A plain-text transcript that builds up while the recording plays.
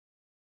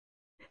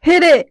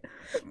Hit it!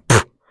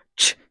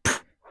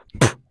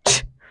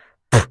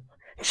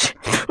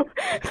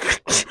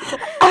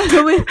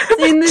 I was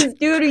in the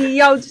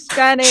studio just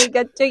trying to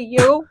get to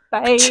you,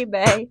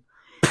 baby.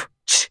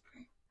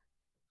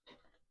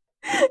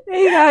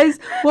 Hey guys,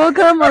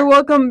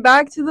 welcome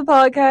back to the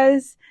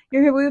podcast.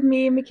 You're here with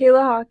me,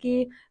 Michaela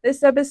Hockey.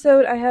 This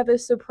episode, I have a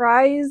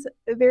surprise,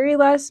 very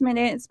last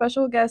minute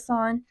special guest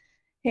on.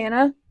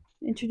 Hannah,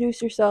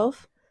 introduce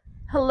yourself.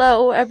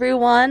 Hello,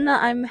 everyone.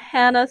 I'm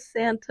Hannah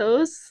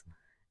Santos.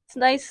 It's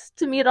nice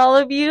to meet all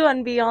of you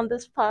and be on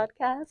this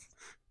podcast.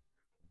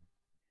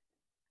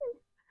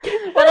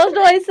 What else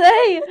do I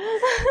say?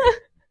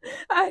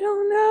 I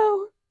don't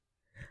know.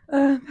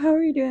 How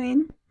are you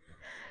doing?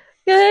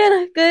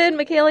 Good.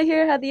 Michaela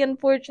here had the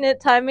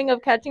unfortunate timing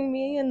of catching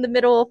me in the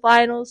middle of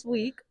finals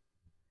week.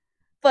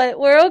 But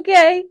we're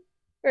okay.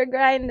 We're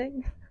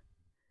grinding.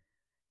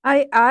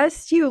 I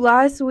asked you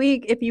last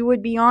week if you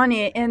would be on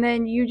it, and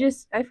then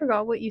I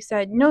forgot what you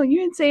said. No, you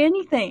didn't say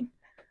anything.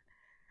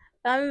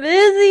 I'm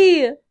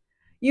busy.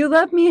 You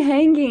left me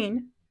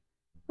hanging.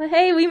 But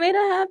hey, we made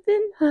it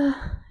happen.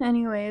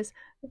 Anyways,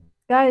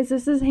 guys,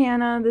 this is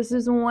Hannah. This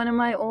is one of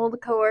my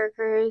old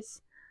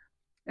coworkers.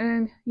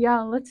 And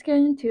yeah, let's get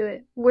into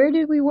it. Where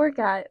did we work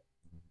at?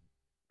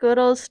 Good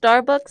old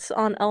Starbucks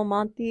on El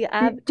Monte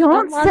Ave.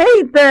 Don't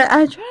say the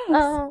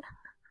address.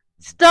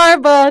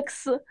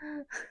 Starbucks.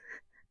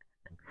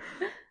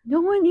 No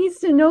one needs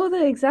to know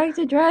the exact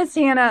address,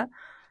 Hannah.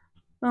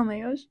 Oh my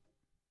gosh.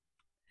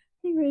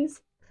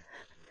 Anyways.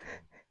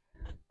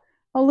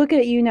 I'll look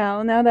at you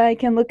now that I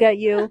can look at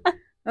you.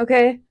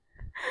 Okay?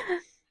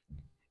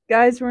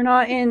 Guys, we're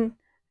not in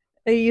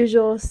a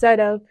usual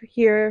setup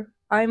here.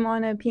 I'm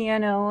on a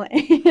piano.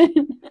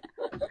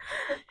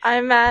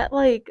 I'm at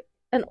like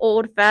an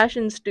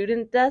old-fashioned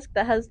student desk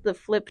that has the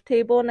flip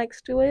table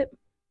next to it.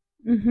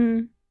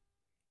 Mm-hmm.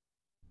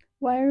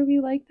 Why are we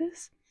like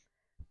this?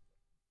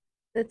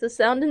 It's a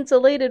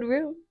sound-insulated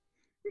room.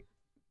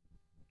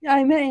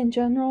 I meant in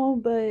general,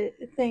 but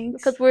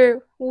thanks. Because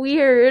we're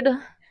weird.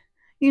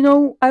 You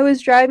know, I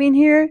was driving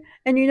here,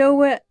 and you know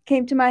what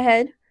came to my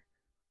head?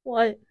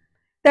 What?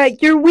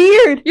 That you're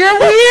weird! You're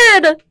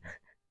weird!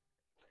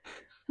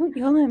 Don't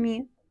yell at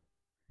me.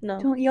 No.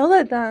 Don't yell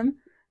at them.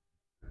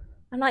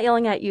 I'm not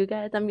yelling at you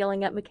guys. I'm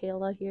yelling at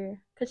Michaela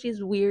here. Because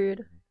she's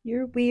weird.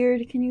 You're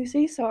weird. Can you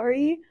say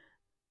sorry?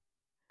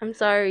 I'm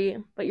sorry,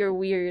 but you're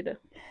weird.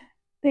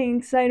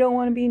 Thanks. I don't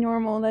want to be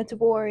normal. That's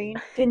boring.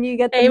 Can you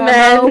get the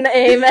Amen. memo?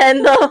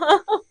 Amen.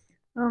 Oh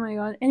my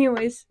god.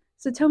 Anyways,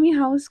 so tell me,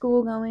 how is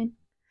school going?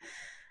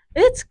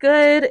 It's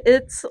good.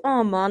 It's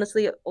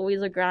honestly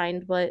always a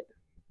grind, but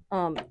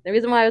the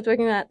reason why I was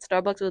working at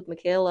Starbucks with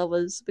Michaela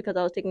was because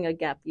I was taking a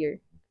gap year.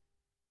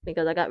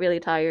 Because I got really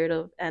tired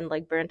of and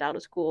like burnt out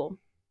of school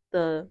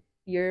the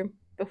year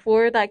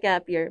before that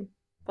gap year.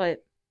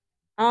 But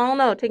I don't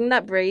know, taking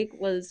that break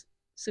was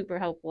super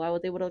helpful. I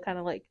was able to kind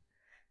of like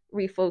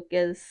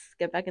refocus,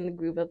 get back in the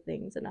groove of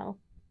things, and now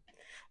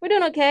we're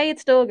doing okay.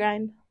 It's still a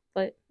grind,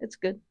 but it's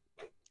good.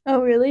 Oh,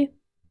 really?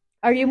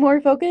 Are you more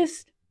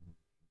focused?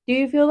 Do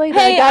you feel like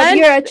that gap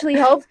year actually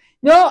helped?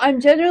 No, I'm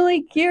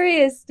generally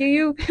curious. Do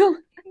you feel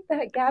like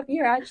that gap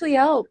year actually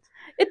helped?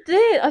 It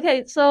did.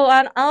 Okay, so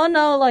I don't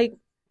know, like,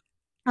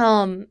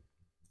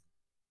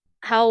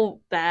 how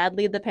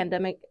badly the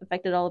pandemic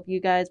affected all of you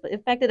guys, but it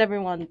affected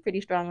everyone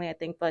pretty strongly, I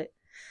think. But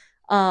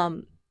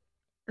the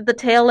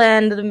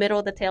middle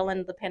of the tail end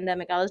of the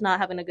pandemic, I was not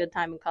having a good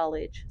time in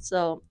college.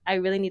 So I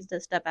really needed to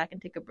step back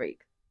and take a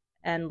break.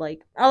 And like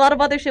a lot of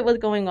other shit was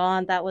going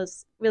on that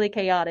was really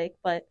chaotic,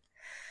 but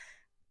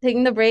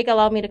taking the break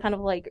allowed me to kind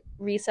of like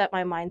reset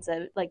my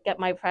mindset, like get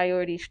my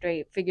priorities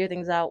straight, figure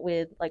things out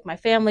with like my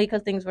family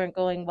because things weren't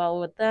going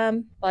well with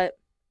them. But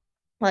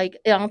like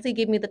it honestly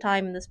gave me the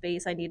time and the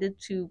space I needed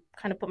to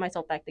kind of put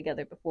myself back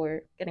together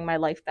before getting my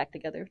life back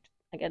together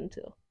again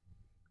too.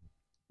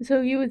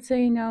 So you would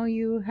say now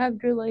you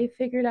have your life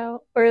figured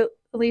out, or at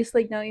least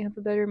like now you have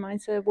a better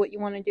mindset of what you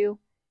want to do?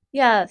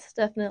 Yes,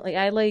 definitely.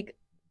 I like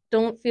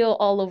don't feel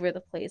all over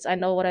the place. I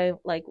know what I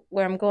like,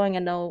 where I'm going. I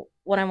know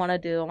what I want to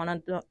do.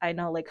 I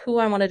know like who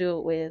I want to do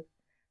it with.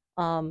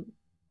 And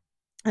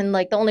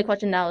like the only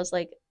question now is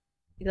like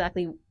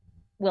exactly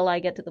will I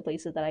get to the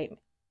places that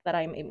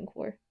I'm aiming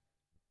for.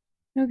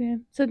 Okay,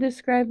 so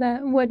describe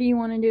that. What do you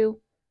want to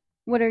do?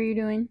 What are you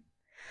doing?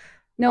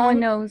 No one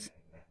knows.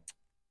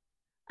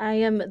 I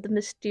am the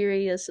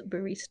mysterious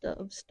barista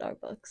of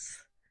Starbucks.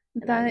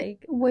 That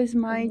was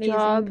my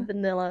job.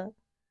 Vanilla.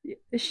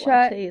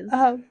 Shut lattes.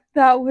 up.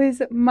 That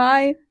was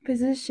my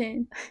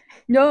position.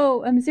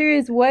 No, I'm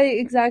serious. What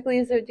exactly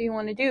is it do you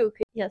want to do?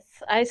 Yes,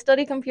 I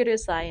study computer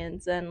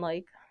science, and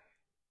like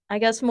I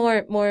guess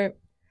more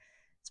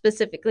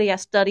specifically I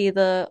study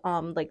the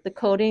like the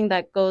coding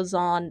that goes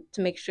on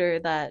to make sure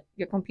that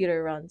your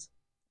computer runs.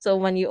 So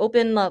when you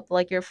open up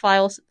like your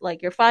files,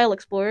 like your file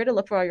explorer to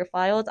look for all your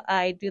files,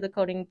 I do the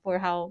coding for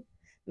how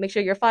make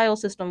sure your file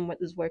system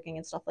is working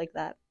and stuff like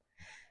that.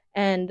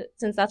 And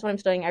since that's what I'm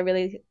studying, I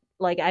really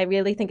Like, I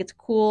really think it's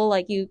cool.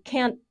 Like, you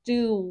can't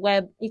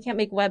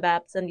make web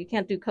apps and you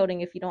can't do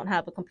coding if you don't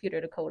have a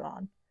computer to code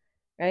on,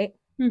 right?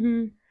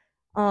 Mhm.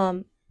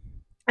 Um,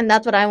 and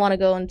that's what I want to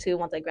go into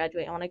once I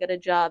graduate. I want to get a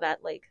job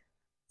at like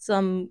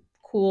some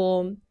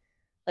cool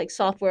like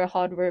software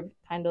hardware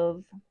kind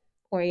of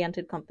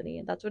oriented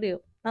company. That's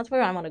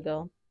where I want to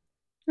go.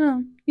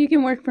 Oh, you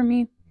can work for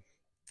me.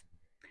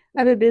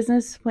 I have a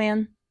business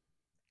plan.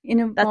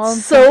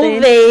 That's so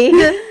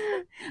vague.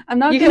 I'm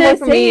not gonna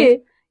say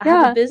it. I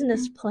have a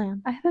business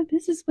plan. I have a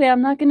business plan.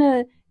 I'm not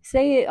gonna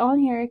say it on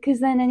here because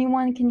then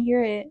anyone can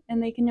hear it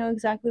and they can know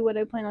exactly what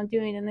I plan on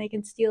doing and they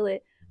can steal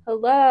it.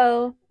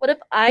 Hello. What if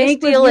I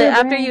steal it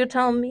after you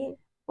tell me?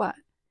 What?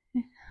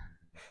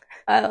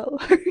 Oh.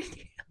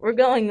 We're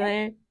going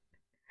there.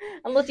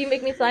 Unless you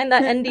make me sign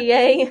that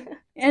NDA.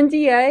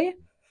 NDA?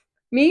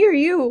 Me or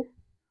you?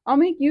 I'll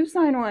make you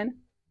sign one.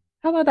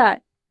 How about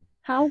that?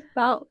 How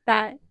about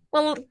that?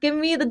 Well, give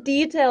me the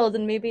details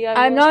and maybe I will.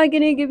 I'm not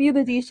gonna give you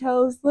the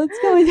details. Let's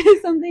go into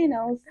something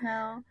else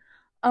now.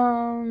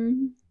 How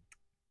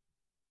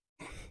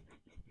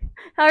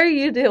are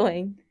you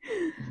doing?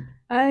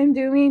 I'm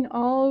doing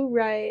all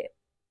right.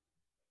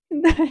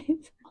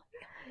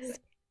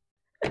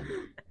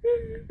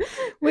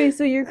 Wait,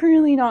 so you're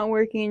currently not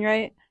working,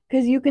 right?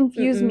 Because you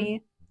confuse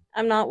me.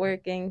 I'm not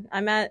working.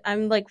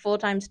 I'm like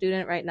full-time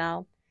student right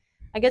now.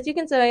 I guess you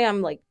can say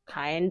I'm like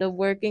kind of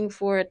working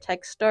for a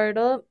tech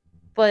startup,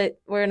 but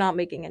we're not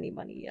making any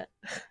money yet.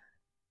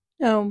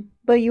 Oh,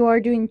 but you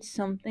are doing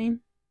something.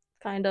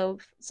 Kind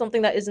of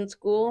something that isn't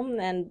school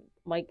and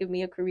might give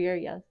me a career,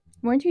 yes.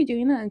 Weren't you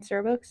doing that in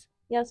Starbucks?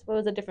 Yes, but it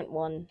was a different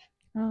one.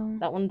 Oh.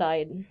 That one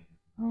died.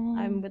 Oh.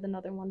 I'm with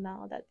another one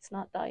now that's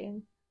not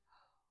dying.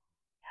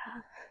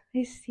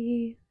 Yeah. I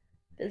see.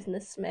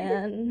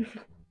 Businessman.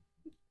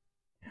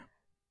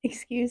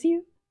 Excuse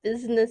you?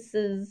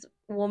 Businesses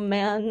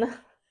woman.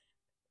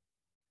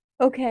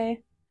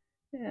 Okay.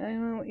 I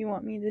don't know what you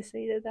want me to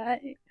say to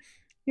that.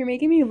 You're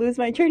making me lose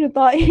my train of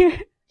thought here.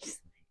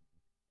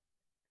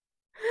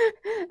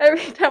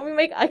 Every time we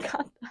make eye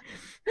contact.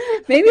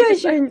 Maybe I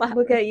shouldn't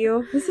look at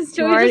you. This is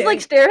too hard. Should we just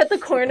like stare at the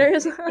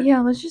corners?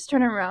 Yeah, let's just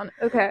turn around.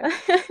 Okay.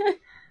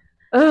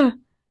 Ugh.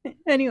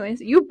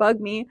 Anyways, you bug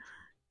me.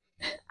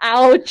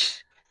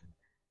 Ouch.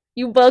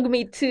 You bug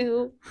me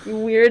too, you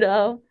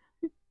weirdo.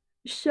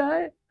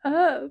 Shut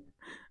up.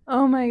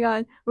 Oh my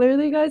god.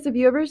 Literally, guys, if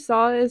you ever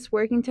saw us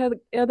working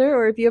together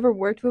or if you ever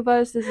worked with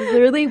us, this is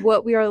literally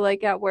what we are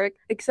like at work,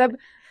 except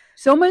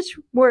so much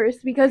worse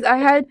because I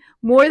had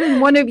more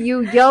than one of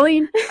you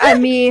yelling at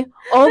me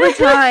all the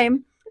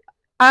time.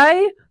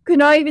 I could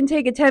not even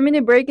take a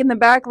 10-minute break in the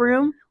back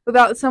room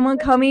without someone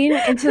coming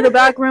into the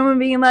back room and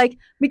being like,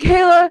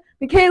 Michaela,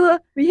 Michaela,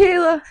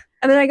 Michaela.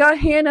 And then I got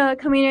Hannah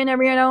coming in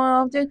every now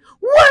and often.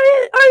 What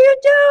are you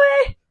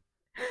doing?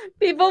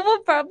 People will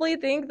probably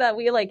think that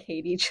we like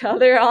hate each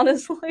other,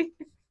 honestly.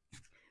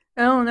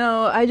 I don't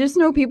know. I just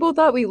know people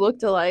thought we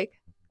looked alike.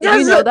 Did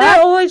you know that?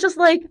 They're always just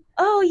like,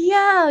 oh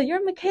yeah,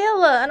 you're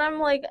Michaela. And I'm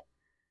like,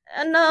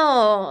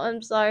 no,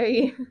 I'm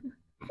sorry.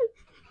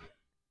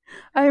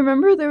 I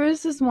remember there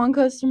was this one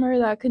customer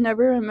that could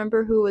never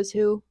remember who was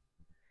who.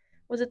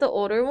 Was it the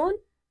older one?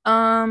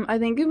 I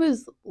think it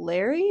was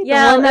Larry.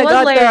 Yeah, it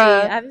was Larry.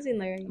 I haven't seen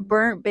Larry.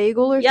 Burnt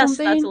bagel or something. Yes,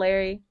 that's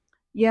Larry.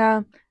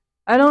 Yeah.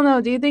 I don't know.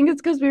 Do you think it's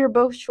because we were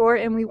both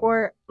short and we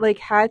wore like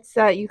hats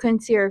that you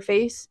couldn't see our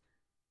face?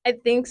 I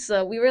think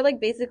so. We were like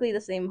basically the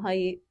same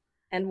height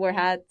and wore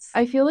hats.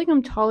 I feel like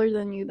I'm taller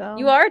than you though.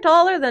 You are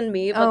taller than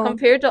me, but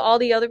compared to all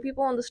the other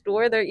people in the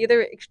store, they're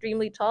either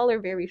extremely tall or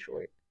very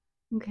short.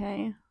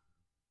 Okay.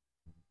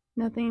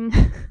 Nothing.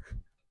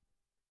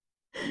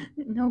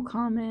 No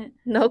comment.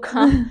 No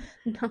comment.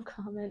 No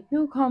comment.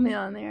 No comment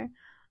on there.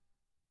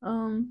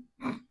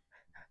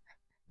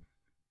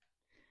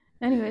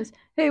 Anyways,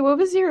 hey, what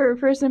was your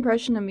first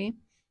impression of me?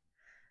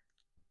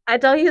 I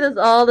tell you this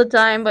all the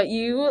time, but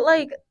you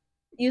like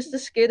used to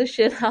scare the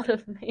shit out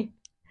of me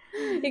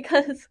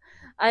because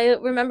I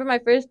remember my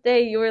first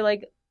day. You were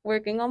like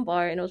working on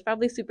bar, and it was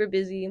probably super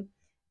busy,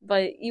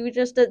 but you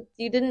said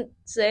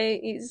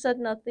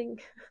nothing.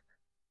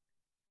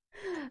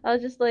 I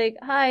was just like,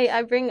 hi,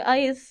 I bring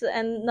ice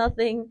and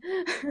nothing.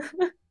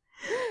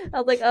 I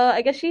was like, oh,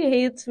 I guess she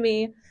hates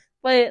me.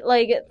 But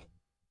like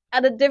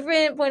at a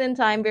different point in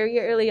time, very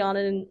early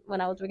on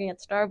when I was working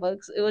at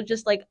Starbucks, it was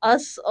just like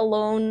us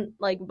alone,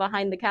 like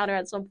behind the counter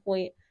at some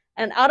point.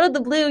 And out of the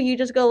blue, you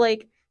just go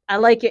like, I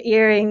like your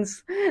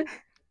earrings.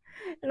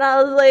 And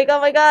I was like, oh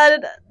my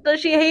god, does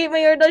she hate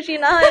me or does she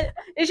not?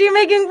 Is she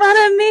making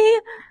fun of me?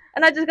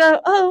 And I just go,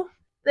 oh,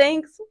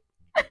 thanks.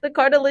 The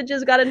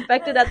cartilages got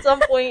infected at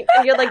some point,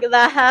 and you're like,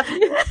 that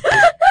happened.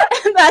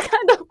 And that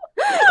kind of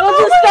was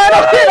the start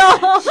of it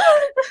all.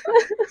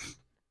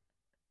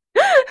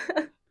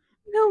 I'm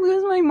gonna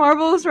lose my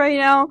marbles right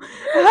now.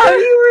 How do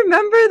you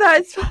remember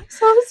that so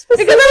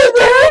specifically? Because I was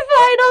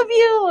terrified of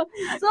you.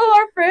 So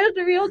our first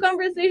real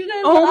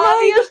conversation will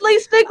obviously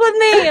stick with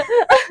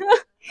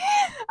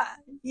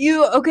me.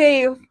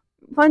 Okay,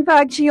 fun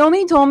fact, she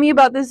only told me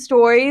about this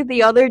story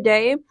the other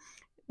day.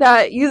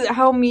 that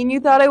how mean you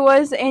thought I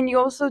was, and you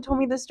also told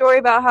me the story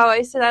about how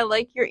I said I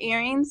like your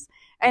earrings,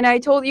 and I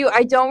told you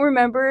I don't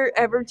remember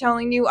ever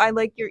telling you I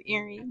like your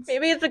earrings.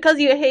 Maybe it's because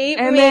you hate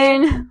and me.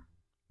 And then,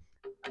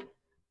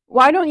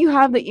 why don't you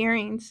have the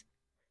earrings?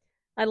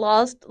 I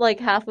lost like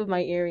half of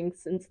my earrings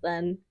since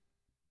then.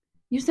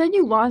 You said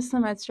you lost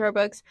them at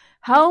Starbucks.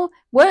 How?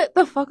 What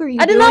the fuck are you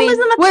doing? I did not lose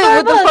them at Wait,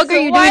 Starbucks. What the fuck are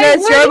you doing at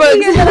Starbucks? Where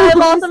did you hear that I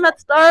lost them at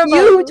Starbucks?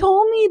 You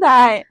told me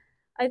that.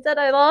 I said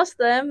I lost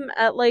them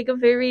at like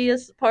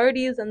various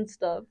parties and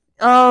stuff.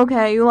 Oh,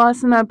 okay. You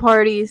lost them at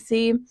parties.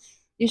 See,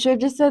 you should have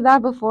just said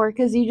that before,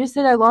 because you just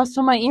said I lost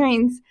all my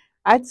earrings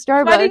at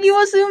Starbucks. Why did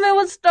you assume it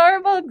was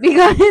Starbucks?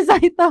 Because I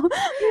thought.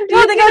 Do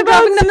you think I'm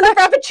dropping them in the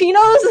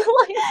Frappuccinos?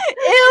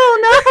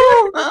 Ew,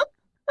 no.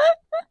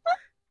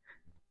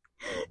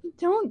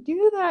 Don't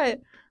do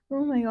that.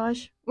 Oh my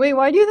gosh. Wait,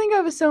 why do you think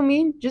I was so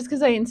mean? Just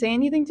because I didn't say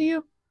anything to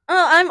you?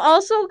 I'm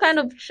also kind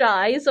of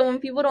shy, so when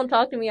people don't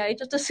talk to me, I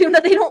just assume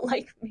that they don't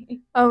like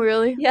me. Oh,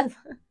 really? Yes.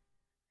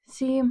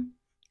 See,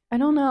 I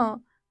don't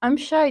know. I'm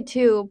shy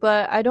too,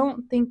 but I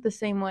don't think the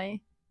same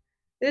way.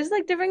 There's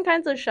like different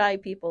kinds of shy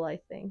people, I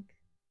think.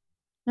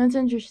 That's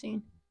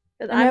interesting.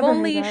 Because I'm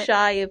only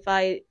shy if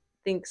I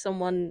think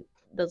someone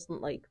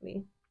doesn't like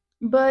me.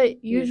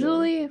 But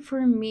usually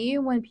for me,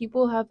 when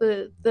people have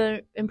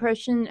the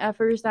impression at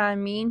first that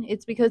I'm mean,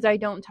 it's because I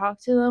don't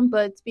talk to them,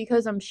 but it's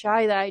because I'm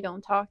shy that I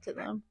don't talk to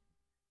them.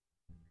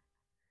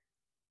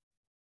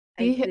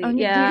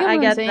 I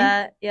get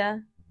that. Yeah.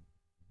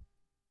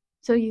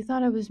 So you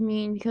thought I was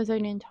mean because I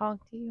didn't talk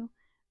to you.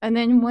 And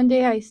then one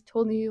day I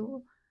told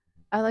you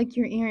I like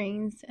your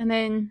earrings, and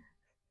then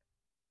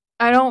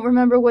I don't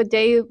remember what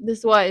day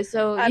this was,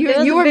 so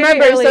you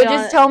remember, so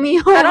just tell me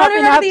what happened after. I don't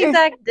remember the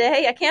exact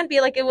day. I can't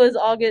be like it was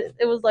August,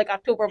 it was like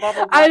October, blah,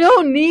 blah, blah. I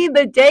don't need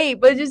the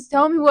date, but just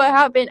tell me what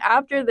happened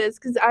after this,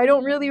 because I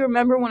don't really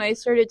remember when I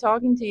started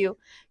talking to you.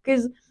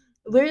 Because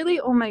literally,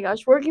 oh my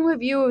gosh, working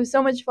with you was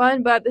so much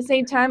fun, but at the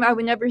same time, I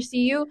would never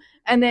see you,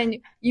 and then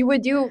you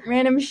would do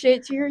random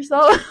shit to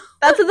yourself.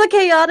 That's the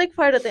chaotic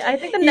part of it. I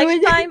think the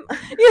next time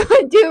you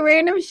would do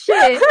random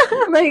shit.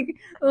 Like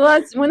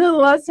one of the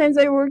last times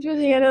I worked with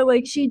Hannah,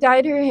 like she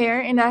dyed her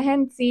hair, and I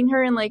hadn't seen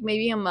her in like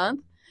maybe a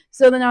month.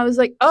 So then I was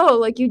like, "Oh,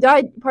 like you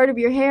dyed part of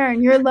your hair,"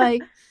 and you're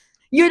like,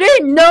 "You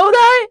didn't know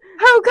that?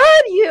 How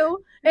could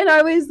you?" And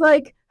I was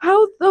like,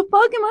 "How the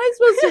fuck am I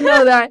supposed to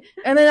know that?"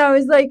 And then I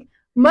was like,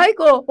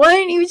 "Michael, why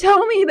didn't you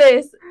tell me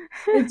this?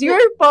 It's your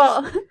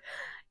fault."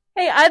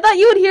 Hey, I thought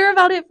you would hear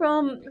about it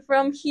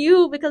from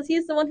Hugh because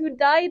he's the one who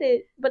dyed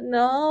it, but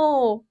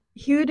no.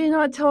 Hugh did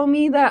not tell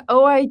me that,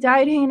 oh, I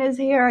dyed Hannah's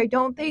hair. I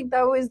don't think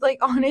that was like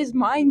on his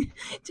mind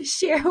to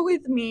share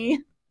with me.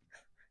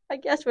 I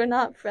guess we're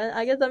not friends.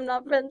 I guess I'm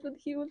not friends with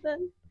Hugh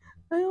then.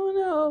 I don't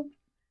know.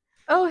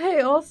 Oh, hey,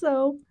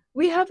 also,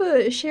 we have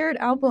a shared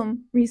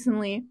album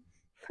recently.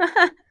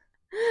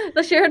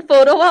 The shared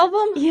photo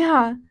album?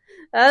 Yeah.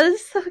 That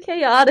is so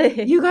chaotic.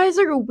 You guys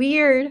are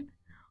weird.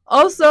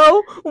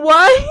 Also,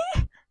 why?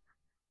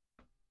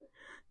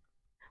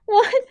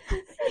 What?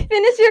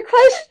 Finish your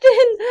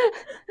question.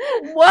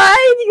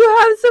 Why do you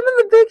have some of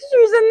the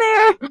pictures in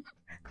there?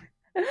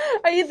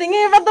 Are you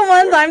thinking about the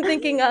ones I'm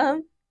thinking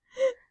of?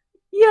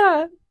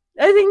 Yeah,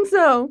 I think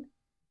so.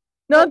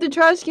 Not the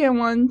trash can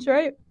ones,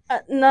 right?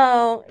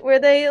 No. Were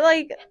they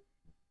like...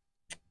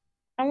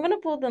 I'm gonna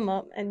pull them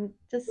up and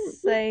just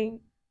say...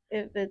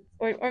 if it's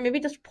or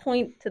maybe just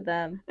point to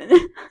them,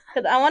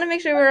 because I want to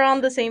make sure we're on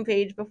the same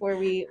page before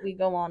we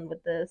go on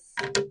with this.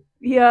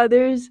 Yeah,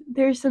 there's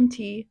some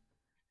tea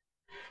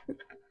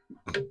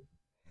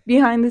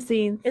behind the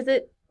scenes. Is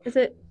it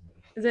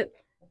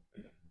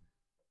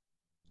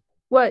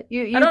what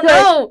you I don't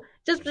know.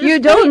 Just you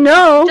point. Don't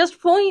know. Just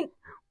point.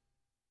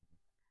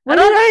 What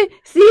did I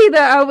see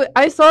that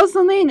I saw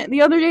something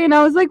the other day and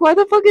I was like, why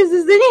the fuck is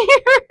this in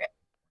here?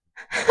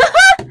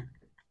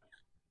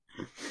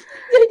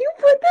 Did you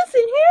put this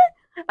in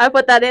here? I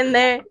put that in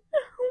there.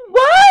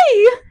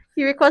 Why?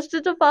 He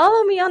requested to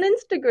follow me on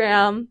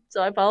Instagram,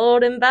 so I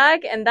followed him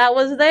back, and that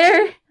was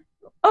there.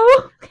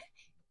 Oh.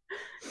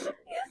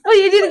 Oh,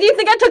 you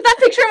think I took that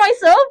picture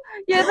myself?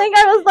 You think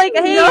I was like,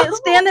 hey, no.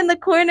 Stand in the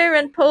corner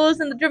and pose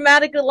in the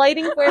dramatic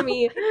lighting for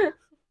me?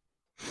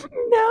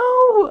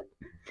 No.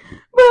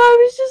 But I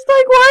was just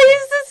like, why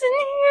is this in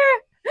here?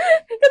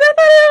 Because I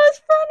thought it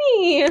was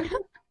funny.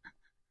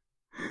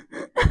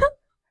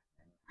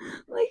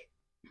 Like,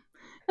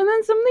 and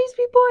then some of these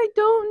people I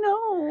don't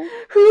know.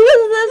 Who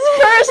is this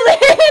person?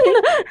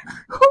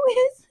 Who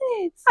is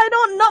it? I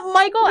don't know.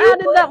 Michael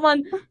added that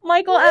one.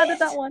 Michael added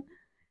that one.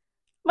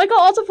 Michael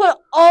also put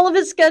all of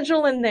his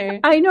schedule in there.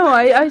 I know.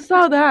 I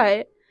saw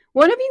that.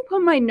 One of you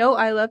put my note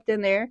I left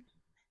in there.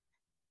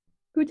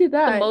 Who did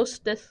that? The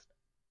mostest.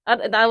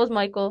 That was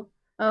Michael.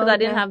 Because I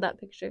didn't have that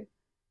picture.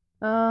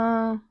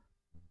 There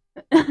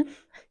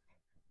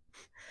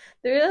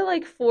are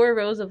like 4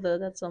 rows of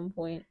those at some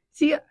point.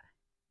 See,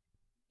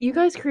 you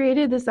guys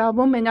created this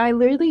album, and I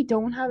literally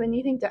don't have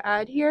anything to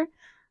add here.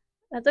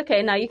 That's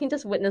okay. Now you can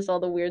just witness all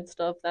the weird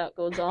stuff that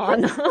goes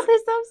on. This, I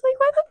was like,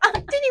 why the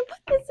fuck did you put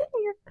this in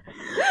here?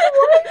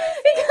 Why?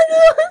 Because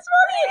it was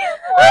funny.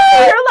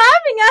 Why? You're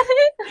laughing at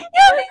it.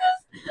 Yeah, because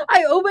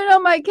I opened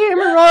up my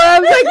camera roll. I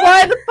was like,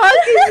 why the fuck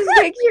is this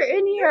picture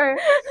in here?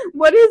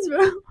 What is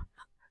wrong?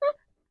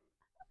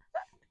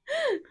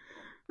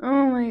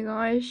 Oh my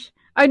gosh.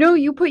 I know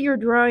you put your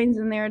drawings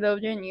in there though,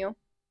 didn't you?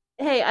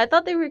 Hey, I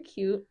thought they were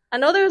cute. I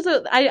know there was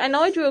I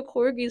know I drew a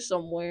corgi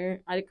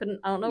somewhere. I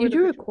don't know You where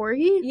drew a picture...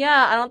 corgi?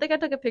 Yeah, I don't think I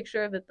took a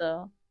picture of it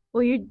though.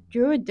 Well, you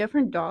drew a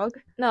different dog?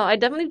 No, I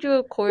definitely drew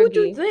a corgi. Who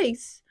drew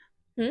this?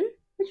 Hmm?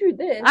 Who drew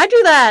this? I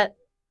drew that.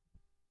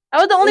 I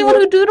was the only one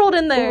who doodled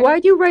in there.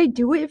 Why'd you write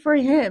do it for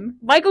him?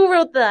 Michael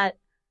wrote that.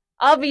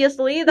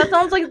 Obviously. That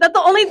sounds like that's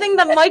the only thing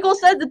that Michael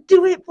said to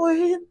do it for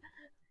him.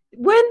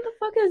 When the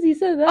fuck has he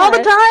said that? All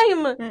the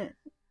time!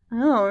 I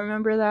don't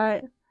remember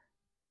that.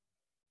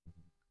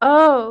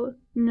 Oh,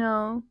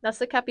 no. That's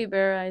the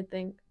capybara, I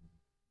think.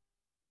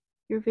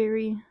 You're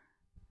very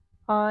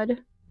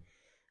odd.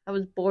 I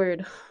was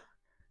bored.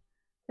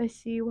 I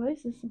see. Why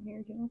is this in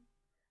here, Joe?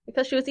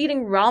 Because she was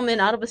eating ramen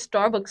out of a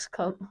Starbucks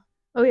cup.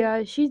 Oh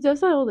yeah, she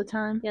does that all the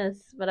time.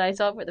 Yes, but I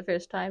saw it for the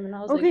first time and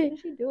I was like, what is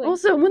she doing?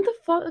 Also, what the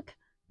fuck?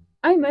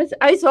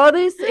 I saw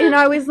this and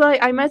I was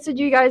like, I messaged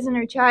you guys in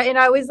our chat and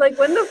I was like,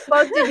 when the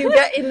fuck did you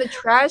get in the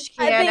trash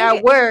can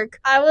at work?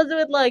 I was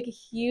with like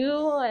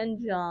Hugh and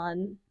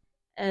John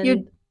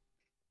and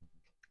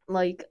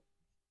like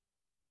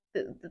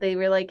they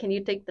were like, can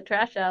you take the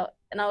trash out?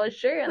 And I was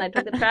sure, and I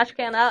took the trash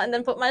can out and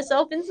then put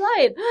myself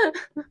inside.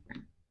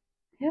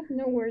 I have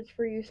no words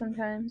for you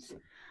sometimes.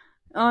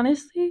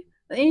 Honestly.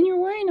 And you're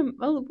wearing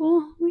well,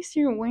 at least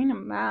you're wearing a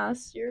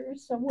mask. You're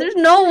somewhat... There's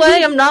no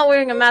way I'm not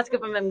wearing a mask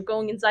if I'm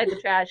going inside the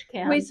trash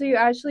can. Wait, so you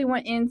actually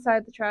went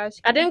inside the trash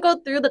can? I didn't go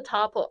through the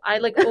top hole. I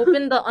like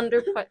opened the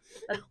under part.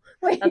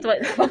 That's what.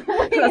 Wait. How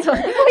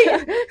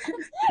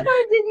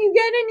did you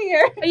get in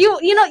here?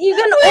 You know you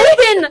can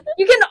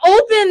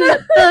open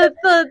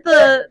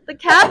the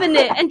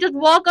cabinet and just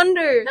walk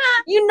under.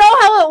 You know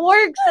how it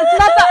works. It's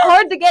not that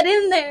hard to get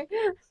in there.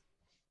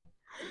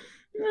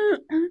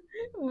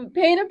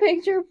 Paint a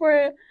picture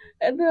for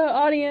the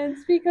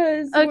audience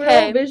because we're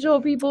all visual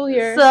people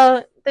here.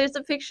 So there's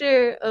a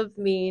picture of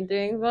me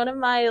during one of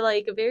my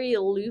like very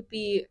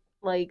loopy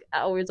like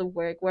hours of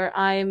work where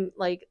I'm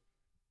like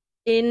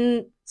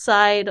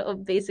inside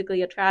of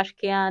basically a trash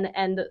can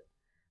and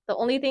the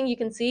only thing you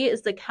can see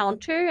is the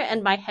counter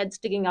and my head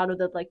sticking out of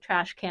the like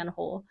trash can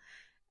hole.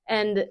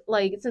 And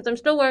like since I'm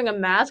still wearing a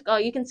mask, all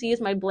you can see is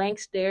my blank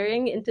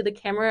staring into the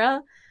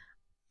camera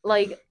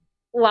like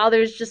while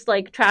there's just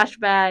like trash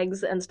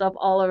bags and stuff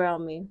all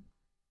around me.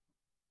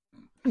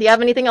 Do you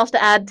have anything else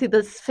to add to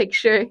this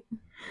picture?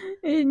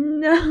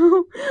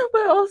 No,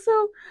 but also,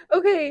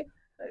 okay,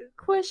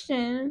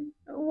 question.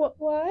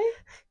 Why?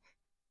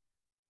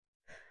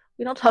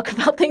 We don't talk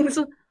about things.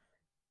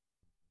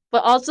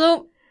 But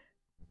also,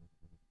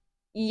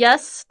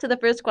 yes to the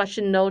first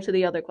question, no to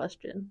the other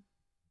question.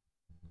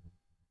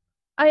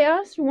 I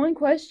asked one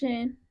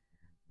question.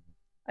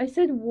 I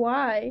said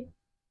why?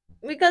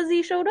 Because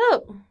he showed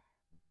up.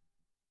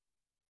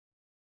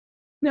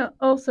 No,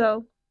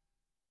 also,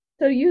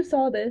 so you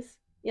saw this?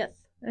 Yes.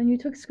 And you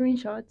took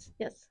screenshots?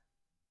 Yes.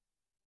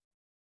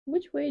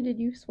 Which way did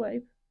you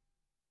swipe?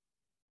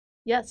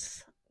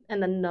 Yes,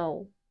 and then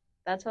no.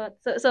 That's what.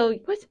 So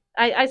what?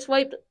 I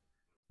swiped.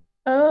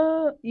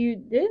 You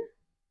did?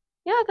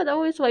 Yeah, because I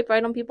always swipe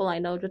right on people I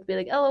know, just be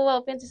like,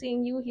 "LOL, fancy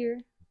seeing you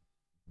here."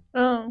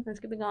 Oh. And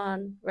skipping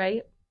on,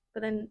 right?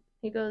 But then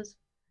he goes,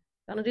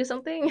 "Wanna do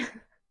something?"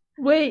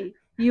 Wait,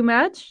 you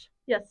matched?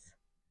 Yes.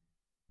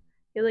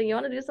 He's like, you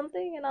want to do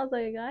something? And I was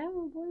like, I have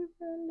a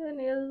boyfriend. And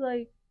he was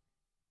like,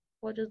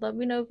 well, just let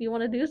me know if you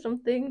want to do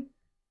something.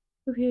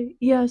 Okay,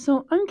 yeah,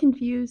 so I'm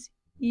confused.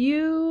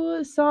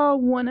 You saw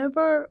one of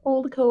our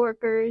old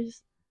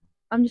coworkers.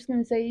 I'm just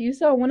going to say, you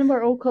saw one of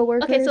our old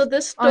coworkers okay, so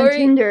this story, on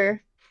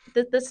Tinder.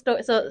 This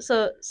story,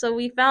 so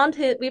we found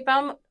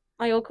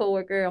my old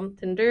coworker on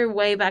Tinder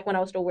way back when I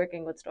was still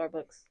working with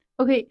Starbucks.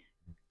 Okay,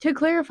 to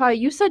clarify,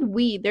 you said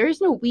we. There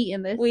is no we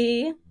in this.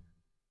 We.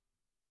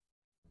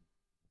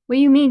 What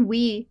do you mean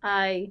we?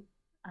 I.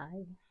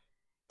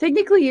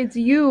 Technically, it's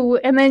you,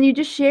 and then you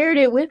just shared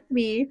it with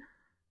me.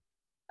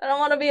 I don't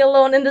want to be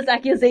alone in this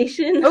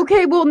accusation.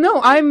 Okay, well,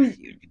 no, I'm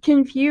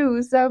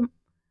confused. I'm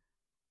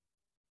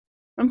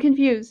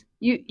confused.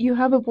 You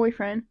have a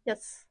boyfriend?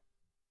 Yes.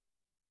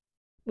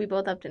 We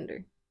both have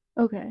Tinder.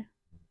 Okay.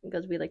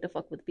 Because we like to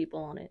fuck with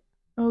people on it.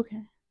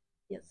 Okay.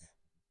 Yes.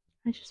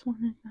 I just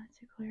wanted that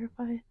to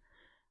clarify.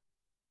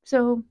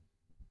 So,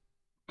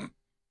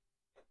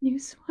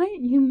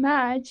 you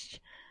matched,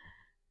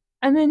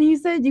 and then he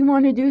said you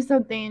want to do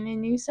something,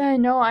 and you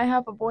said no, I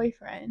have a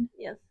boyfriend.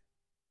 Yes.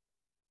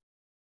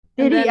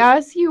 Did he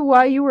ask you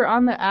why you were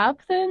on the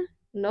app then?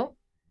 Nope.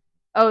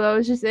 Oh, that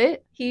was just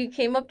it? He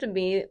came up to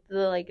me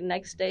the like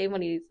next day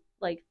when he's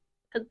like,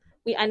 cause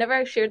I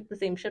never shared the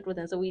same shift with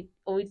him, so we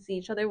always see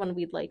each other when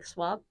we'd like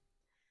swap.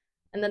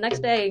 And the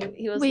next day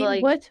he was Wait,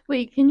 like, what?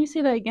 Wait, can you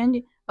say that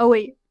again? Oh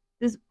wait,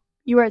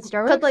 You were at Cause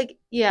Starbucks? like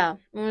yeah,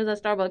 when I was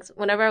at Starbucks,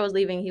 whenever I was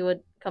leaving, he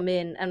would come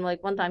in and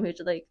like one time he was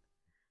just like,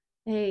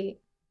 "Hey,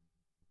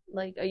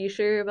 like, are you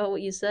sure about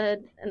what you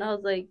said?" And I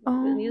was like,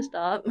 "Can you Oh,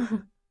 stop?"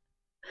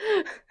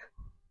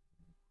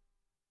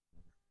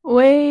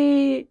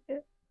 wait.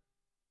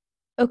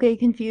 Okay,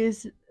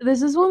 confused.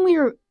 This is when we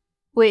were.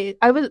 Wait,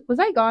 was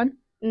I gone?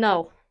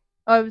 No,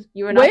 I was.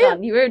 you were not Wait,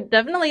 gone. You were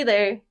definitely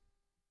there.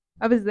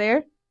 I was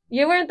there.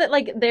 You weren't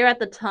like there at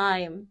the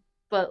time,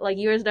 but like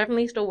you were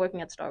definitely still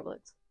working at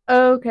Starbucks.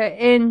 Okay,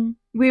 and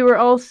we were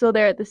all still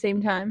there at the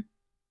same time,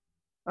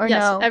 or Yes,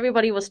 no?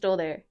 everybody was still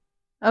there.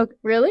 Okay,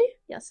 really?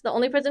 Yes, the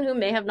only person who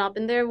may have not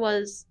been there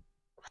was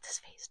what's his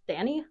face,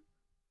 Danny.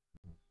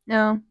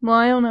 No. Well,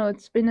 I don't know.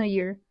 It's been a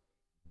year.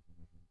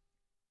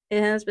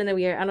 It has been a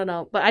year. I don't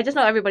know, but I just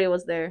know everybody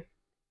was there.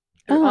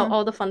 Oh,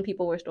 All the fun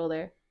people were still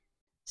there.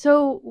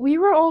 so we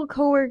were all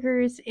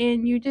coworkers,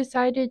 and you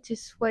decided to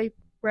swipe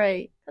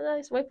right. Cause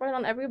I swipe right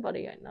on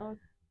everybody I know.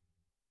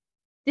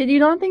 Did you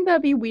not think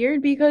that'd be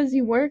weird because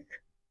you work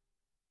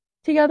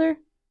together?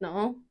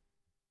 No.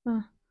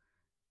 Huh.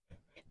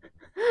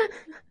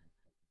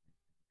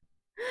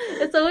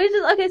 It's always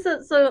just okay. So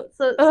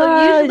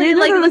usually Didn't know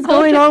like what the was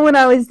going culture, on when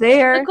I was the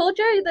there.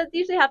 culture that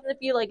usually happens if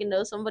you like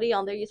know somebody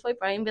on there, you swipe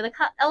right and be like,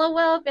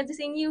 "LOL, fancy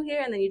seeing you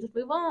here," and then you just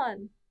move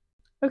on.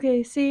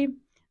 Okay, see,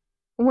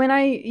 when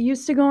I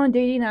used to go on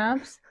dating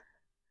apps,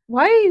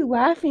 why are you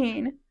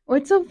laughing?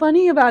 What's so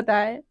funny about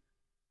that?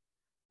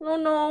 Oh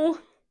no.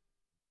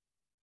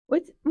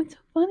 What's so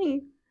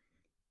funny?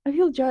 I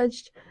feel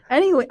judged.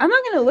 Anyway, I'm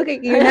not gonna look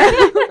at you now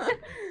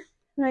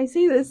when I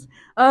see this.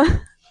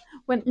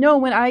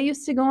 When I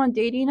used to go on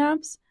dating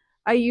apps,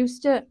 I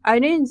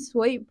didn't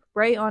swipe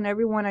right on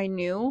everyone I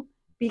knew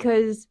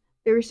because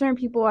there were certain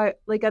people I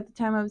like at the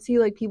time I would see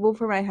like people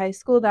from my high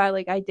school that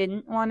like I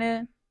didn't want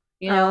to,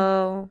 you know,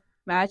 Oh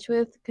match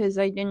with because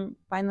I didn't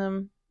find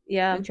them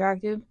yeah.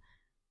 attractive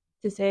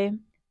to say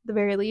the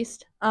very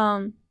least.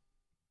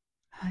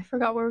 I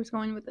forgot where I was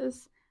going with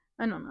this.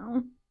 I don't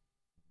know.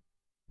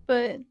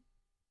 But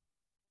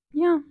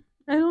yeah,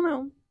 I don't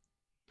know.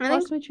 I think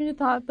Lost my train of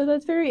thought, but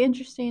that's very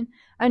interesting.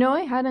 I know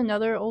I had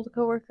another old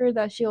coworker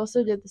that she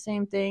also did the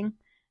same thing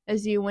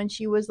as you when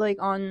she was like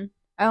on.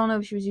 I don't know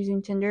if she was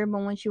using Tinder,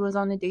 but when she was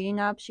on the dating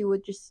app, she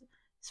would just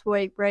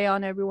swipe right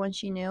on everyone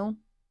she knew,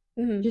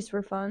 mm-hmm. just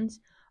for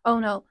funs. Oh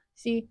no,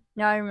 see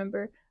now I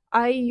remember.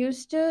 I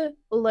used to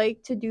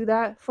like to do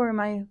that for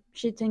my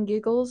shits and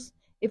giggles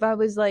if I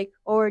was like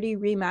already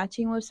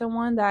rematching with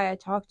someone that I had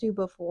talked to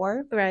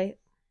before, Right.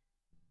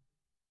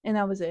 and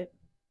that was it.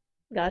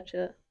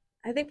 Gotcha.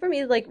 I think for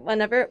me,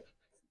 whenever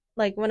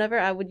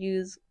I would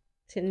use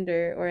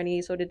Tinder or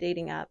any sort of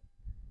dating app,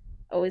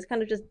 I always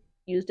kind of just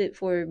used it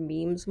for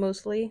memes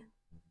mostly,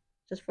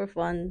 just for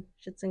fun,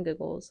 shits and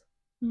giggles.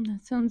 That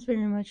sounds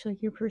very much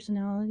like your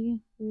personality.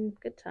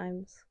 Good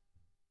times.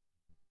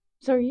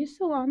 So are you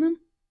still on them?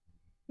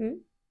 Hmm?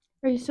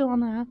 Are you still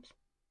on the apps?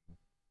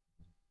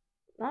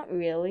 Not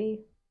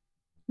really.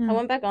 I No.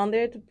 went back on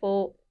there to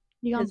pull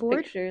You got his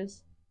bored?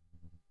 pictures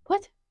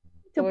What?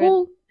 To for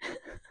pull?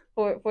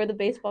 for the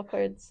baseball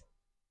cards.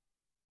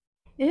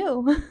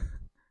 Ew.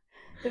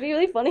 It'd be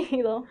really funny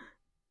though.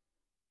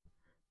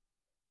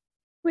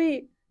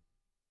 Wait,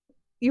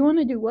 you want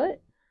to do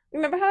what?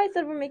 Remember how I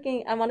said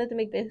I wanted to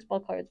make baseball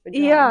cards for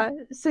John? Yeah,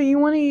 so you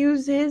want to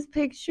use his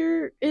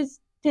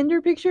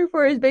Tinder picture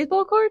for his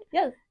baseball card?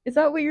 Yes. Is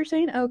that what you're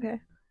saying? Okay.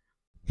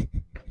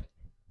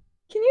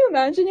 Can you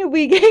imagine if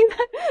we gave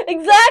that?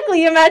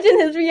 Exactly. Imagine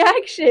his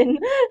reaction.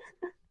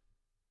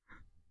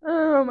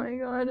 Oh my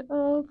god.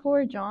 Oh,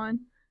 poor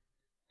John.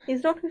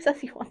 He's the one who says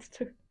he wants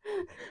to.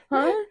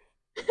 Huh?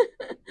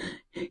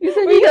 You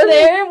said Were he you doesn't.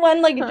 there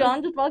when like Huh?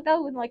 John just walked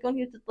out with Michael and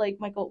he was just like,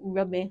 "Michael,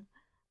 rub me."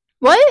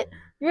 What?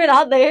 You were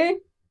not there.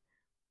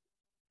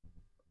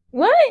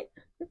 What?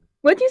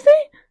 What'd you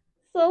say?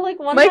 So like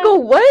one Michael,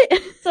 time,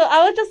 what? so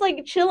I was just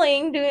like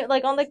chilling, doing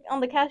like on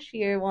the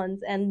cashier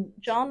once, and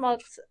John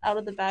walks out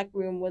of the back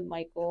room with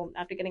Michael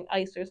after getting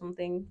ice or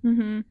something.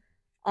 Mm-hmm.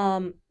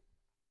 Um,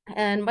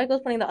 and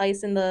Michael's putting the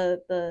ice in the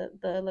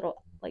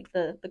little like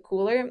the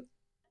cooler,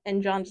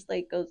 and John just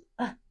like goes,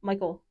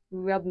 "Michael,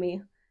 rub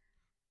me,"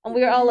 and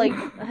we were all like,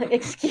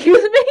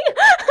 "Excuse me."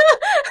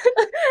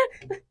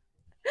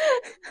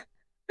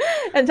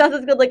 And John's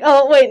just goes like,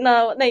 "Oh wait,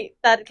 no, Nate,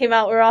 that came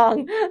out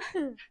wrong."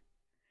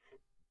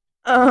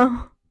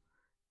 Oh.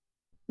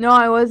 No,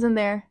 I wasn't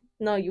there.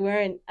 No, you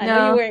weren't. I know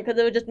you No. weren't because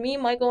it was just me,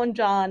 Michael, and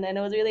John, and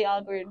it was really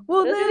awkward.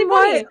 Well, It was then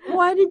really funny.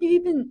 why did you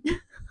even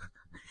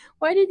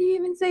why did you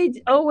even say,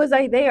 "Oh, was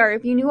I there?"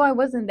 if you knew I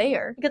wasn't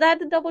there? Because I had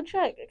to double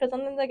check because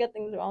sometimes I get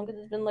things wrong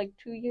because it's been like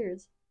 2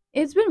 years.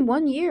 It's been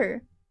 1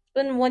 year. It's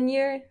been 1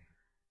 year.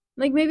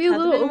 Like maybe a Has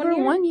it little been 1 over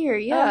year? 1 year, Oh,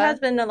 it yeah. has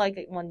been like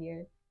 1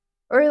 year.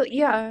 Or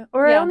yeah,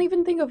 or I Yeah. don't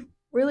even think of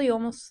really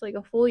almost like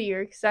a full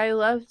year because I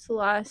left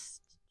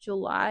last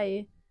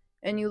July,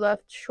 and you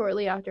left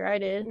shortly after I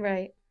did.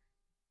 Right.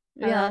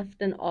 I Yeah,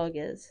 left in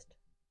August.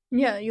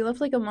 yeah, you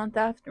left like a month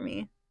after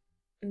me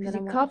And because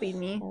then I you went copied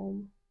me.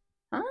 home.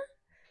 Huh?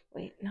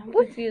 Wait, no, I'm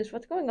confused.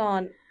 What's going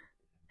on?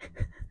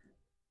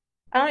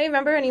 I don't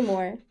remember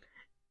anymore.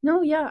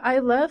 No, yeah, I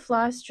left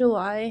last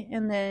July,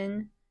 and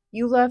then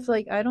you left,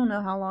 like, I don't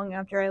know how long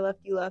after I left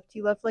you left.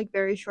 You left, like,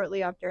 very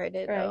shortly after I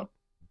did, Right. though.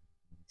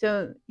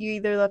 So you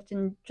either left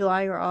in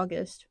July or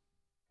August.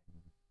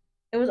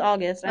 It was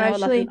August.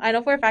 Actually, I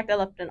know for a fact I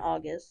left in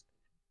August.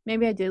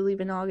 maybe I did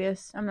leave in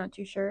August. I'm not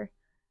too sure.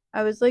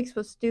 I was, like,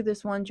 supposed to do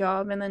this one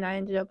job, and then I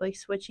ended up, like,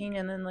 switching,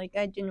 and then, like,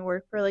 I didn't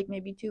work for, like,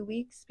 maybe 2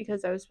 weeks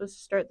because I was supposed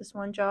to start this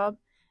one job,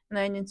 and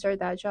I didn't start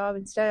that job.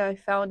 Instead, I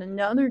found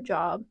another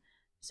job,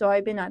 so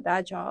I've been at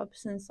that job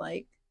since,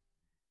 like,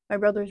 my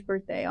brother's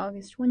birthday,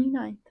 August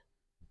 29th.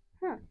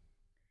 Huh.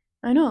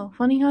 I know.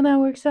 Funny how that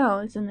works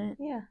out, isn't it?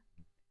 Yeah.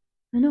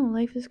 I know.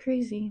 Life is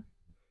crazy.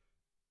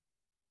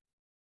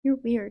 You're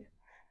weird.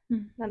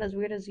 Not as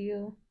weird as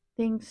you.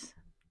 Thanks.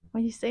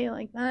 Why do you say it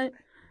like that?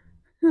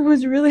 That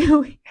was really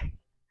weird.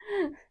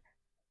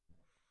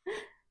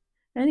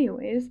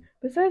 Anyways,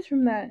 besides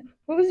from that,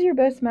 what was your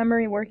best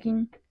memory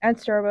working at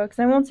Starbucks?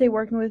 I won't say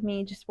working with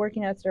me, just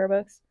working at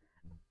Starbucks.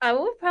 I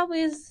would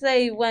probably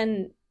say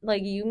when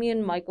like you, me,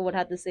 and Michael would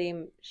have the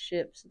same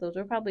shifts. Those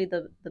were probably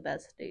the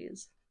best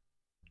days.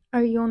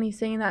 Are you only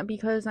saying that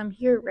because I'm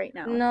here right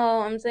now?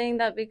 No, I'm saying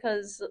that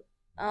because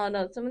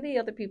no, some of the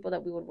other people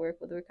that we would work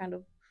with were kind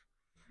of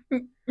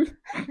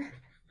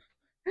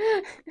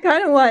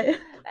Kind of what?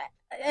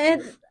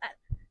 It's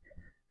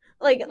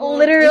like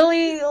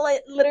literally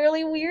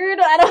weird.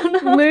 I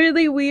don't know.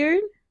 Literally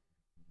weird?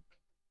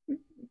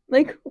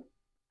 Like,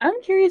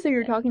 I'm curious what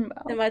you're talking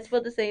about. Am I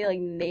supposed to say like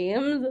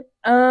names?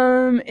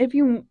 If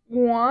you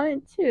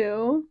want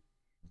to.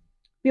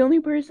 The only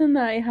person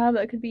that I have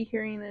that could be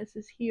hearing this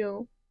is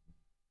Hugh.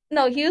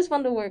 No, he was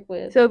fun to work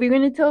with. So if you're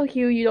gonna tell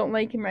Hugh you don't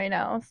like him right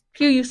now,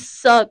 Hugh, you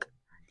suck.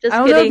 Just I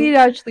don't know if he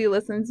actually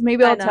listens.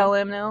 Maybe I'll tell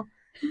him now.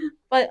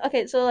 But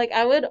okay, so like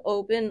I would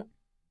open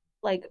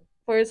like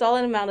for a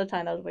solid amount of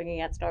time that I was working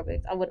at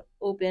Starbucks, I would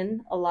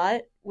open a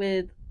lot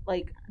with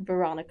like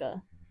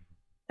Veronica.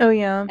 Oh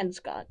yeah. And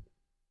Scott.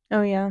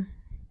 Oh yeah.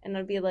 And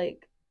I'd be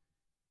like,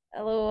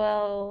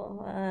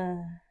 LOL,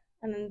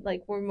 and then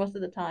like for most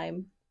of the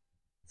time,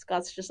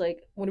 Scott's just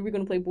like, when are we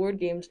gonna play board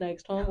games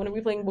next, huh? When are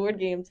we playing board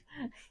games?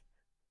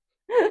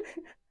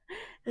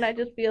 And I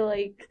just feel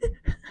like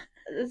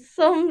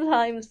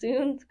sometime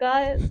soon,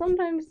 Scott,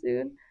 sometime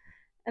soon.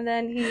 And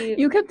then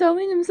You kept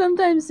telling him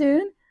sometime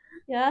soon?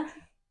 Yeah.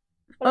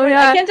 Oh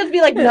yeah. I can't just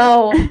be like,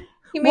 no.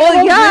 He made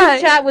a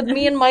group chat with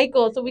me and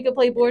Michael so we could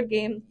play board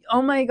games.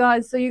 Oh my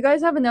god, so you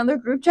guys have another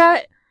group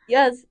chat?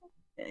 Yes.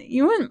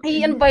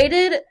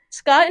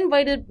 Scott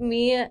invited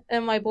me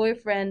and my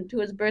boyfriend to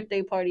his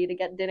birthday party to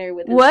get dinner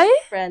with his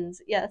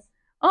friends. Yes.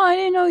 Oh, I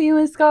didn't know you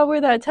and Scott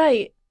were that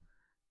tight.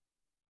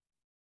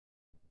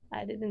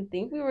 I didn't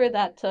think we were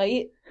that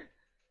tight.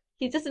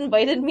 He just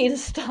invited me to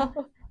stop.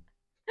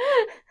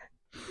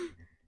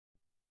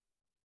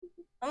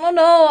 I don't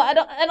know. I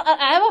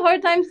have a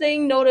hard time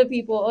saying no to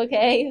people,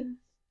 okay?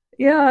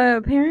 Yeah,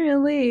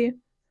 apparently.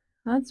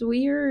 That's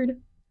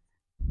weird.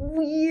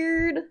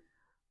 Weird.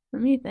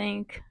 Let me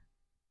think.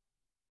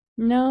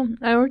 No,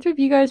 I worked with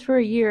you guys for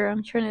a year.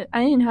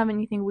 I didn't have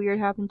anything weird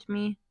happen to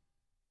me.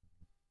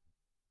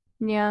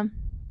 Yeah.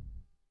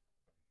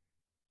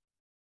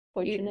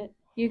 Fortunate.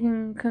 You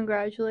can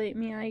congratulate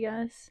me, I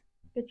guess.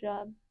 Good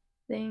job.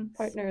 Thanks.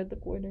 Partner of the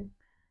quarter.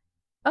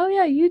 Oh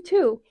yeah, you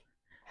too.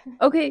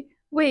 Okay,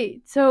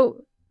 wait,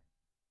 so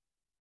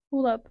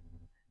hold up.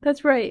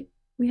 That's right.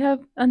 We have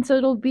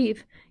unsettled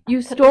beef.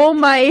 You stole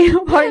my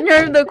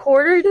partner of the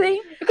quarter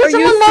thing? Because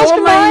someone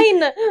lost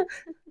mine!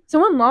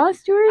 Someone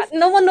lost yours?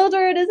 No one knows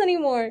where it is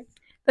anymore.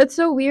 That's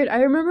so weird. I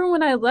remember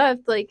when I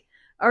left, like,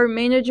 our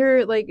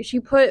manager, like, she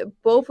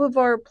put both of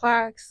our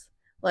plaques,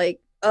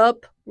 like,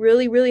 up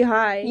really, really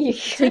high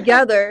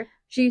together.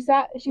 She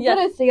put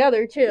us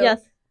together, too.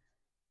 Yes.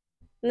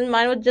 And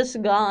mine was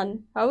just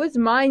gone. How is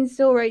mine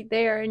still right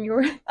there and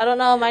yours? I don't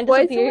know. Mine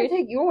disappeared. Why did someone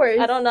take yours?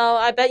 I don't know.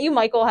 I bet you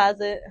Michael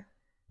has it.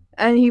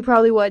 And he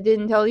probably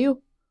didn't tell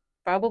you?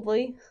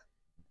 Probably.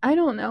 I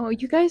don't know.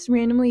 You guys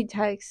randomly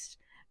text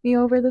me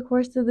over the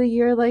course of the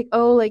year, like,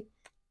 oh, like,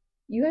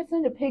 you guys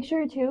sent a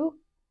picture too?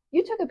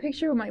 You took a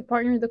picture with my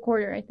partner of the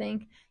quarter, I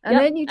think. And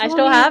then you told I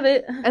still have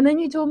it. And then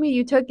you told me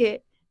you took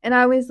it. And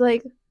I was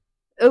like,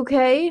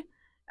 okay.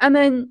 And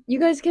then you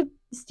guys kept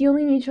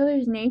stealing each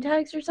other's name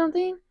tags or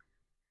something?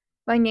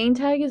 My name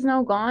tag is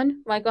now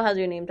gone? Michael has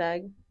your name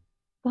tag.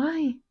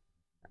 Why?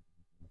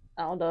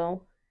 I don't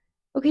know.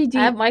 Okay, I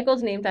have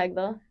Michael's name tag,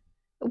 though.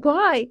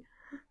 Why?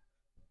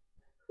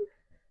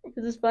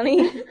 Is this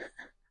funny?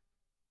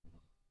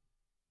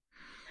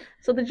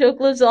 So the joke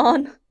lives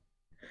on.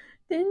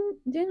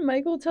 Didn't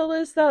Michael tell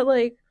us that,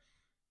 like,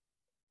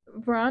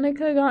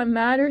 Veronica got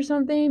mad or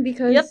something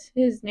because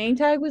his name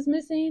tag was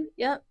missing?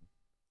 Yep.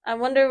 I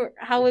wonder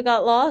how it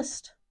got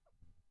lost.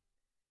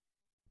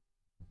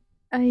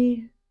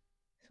 I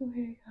swear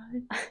to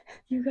God,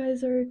 you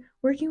guys are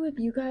working with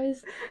you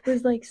guys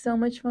was like so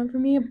much fun for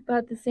me, but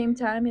at the same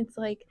time, it's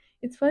like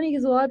It's funny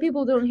because a lot of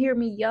people don't hear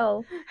me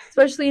yell,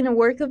 especially in a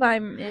work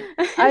environment.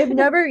 I've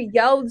never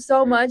yelled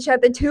so much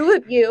at the two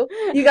of you.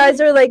 You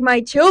guys are like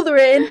my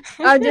children.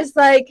 I'm just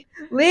like,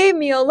 leave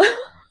me alone.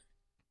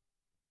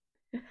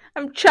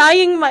 I'm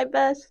trying my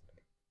best.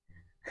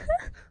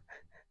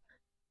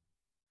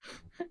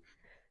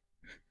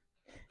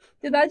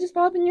 Did that just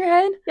pop in your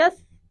head?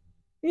 Yes.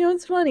 You know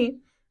what's funny?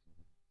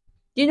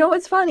 You know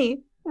what's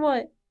funny?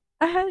 What?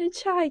 I had a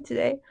chai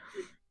today.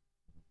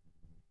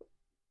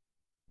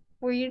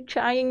 Were you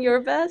trying your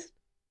best?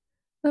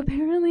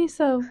 Apparently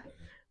so.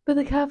 But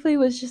the cafe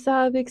was just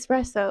out of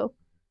espresso.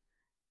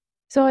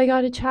 So I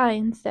got a chai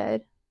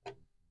instead.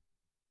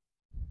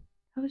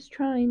 I was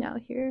trying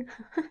out here.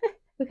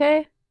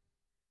 Okay?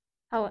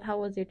 How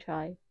was your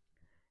chai?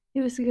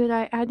 It was good.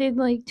 I added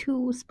like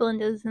 2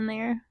 Splendas in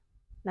there.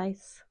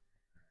 Nice.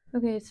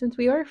 Okay, since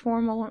we are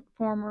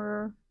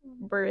former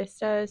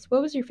baristas,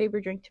 what was your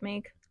favorite drink to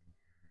make?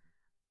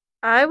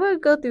 I would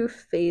go through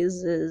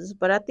phases,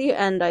 but at the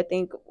end, I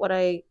think what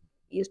I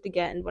used to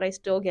get and what I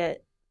still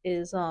get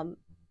is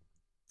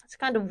it's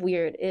kind of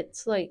weird.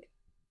 It's like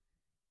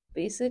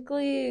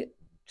basically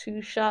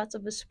 2 shots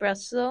of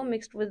espresso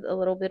mixed with a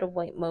little bit of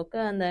white mocha,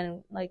 and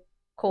then like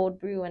cold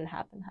brew and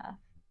half and half.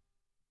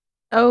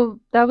 Oh,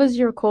 that was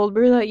your cold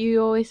brew that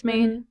you always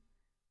made? Mhm.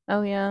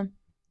 Oh, yeah.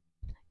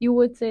 You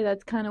would say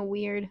that's kind of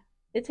weird.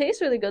 It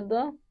tastes really good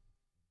though.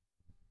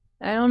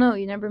 I don't know.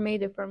 You never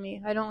made it for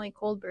me. I don't like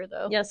cold brew,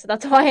 though. Yes,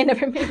 that's why I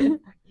never made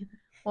it.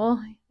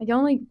 Well, I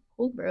don't like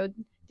cold brew.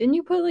 Didn't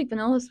you put like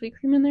vanilla sweet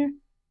cream in there?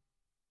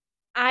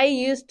 I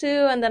used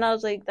to, and then I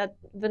was like, that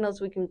vanilla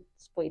sweet cream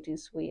is way too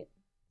sweet.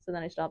 So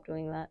then I stopped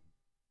doing that.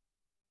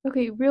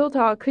 Okay, real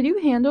talk. Could you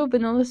handle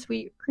vanilla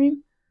sweet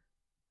cream?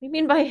 What do you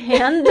mean by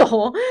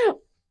handle?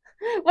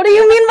 What do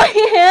you mean by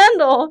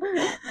handle?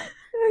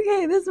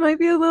 Okay, this might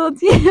be a little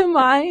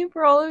TMI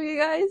for all of you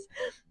guys,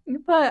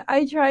 but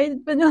I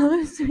tried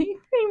vanilla sweet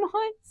cream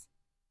once.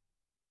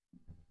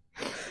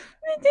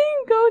 It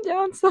didn't go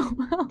down so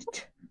well.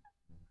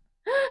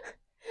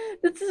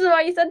 This is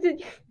why you said,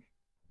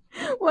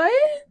 What?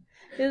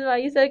 this is why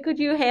you said, could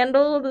you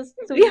handle the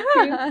sweet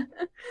cream? Yeah.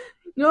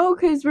 No,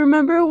 because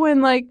remember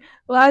when, like,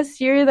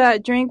 last year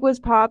that drink was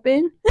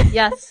popping?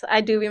 Yes,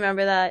 I do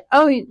remember that.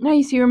 Oh,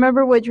 nice. You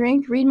remember what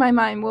drink? Read my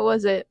mind. What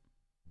was it?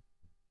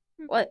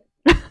 What?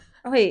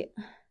 Wait.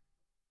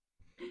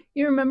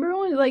 You remember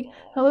when, like,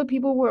 hella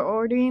people were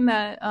ordering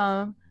that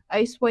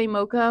ice white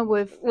mocha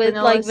with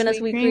like vanilla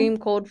sweet cream,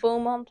 cold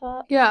foam on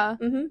top? Yeah.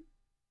 Mm-hmm.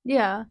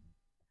 Yeah.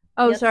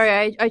 Oh, Yes.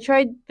 sorry. I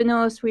tried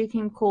vanilla sweet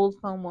cream cold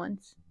foam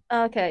once.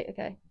 Okay.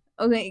 Okay.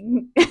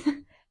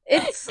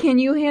 It's Can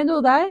you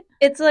handle that?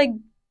 It's like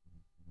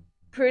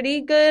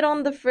pretty good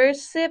on the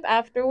first sip.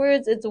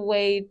 Afterwards, it's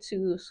way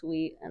too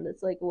sweet, and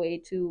it's like way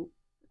too,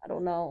 I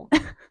don't know.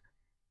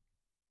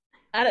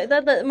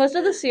 Most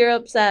of the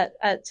syrups at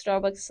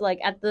Starbucks, like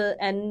at the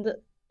end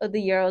of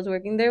the year I was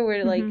working there,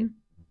 were like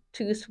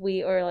too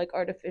sweet or like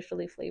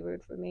artificially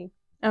flavored for me.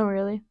 Oh,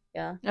 really?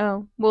 Yeah.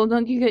 Oh, well,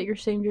 don't you get your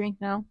same drink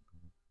now?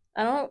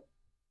 I don't.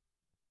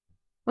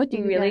 What do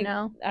you really get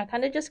now? I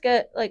kind of just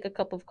get like a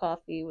cup of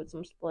coffee with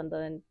some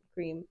Splenda and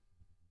cream.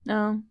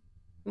 Oh.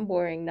 I'm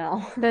boring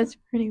now. That's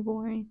pretty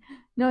boring.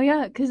 No,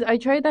 yeah, because I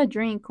tried that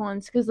drink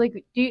once. Because, like,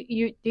 do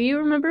you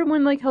remember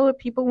when, like, hella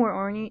people were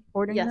ordering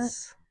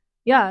Yes. that?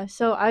 Yeah,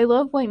 so I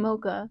love white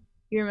mocha.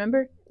 You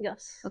remember?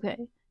 Yes. Okay.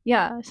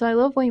 Yeah, so I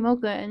love white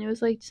mocha, and it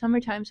was, like,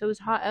 summertime, so it was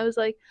hot. I was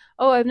like,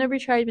 oh, I've never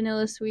tried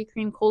vanilla sweet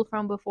cream cold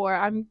foam before.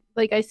 I'm,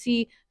 like, I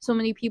see so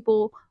many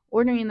people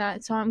ordering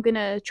that, so I'm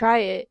gonna try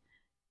it.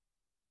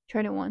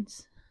 Tried it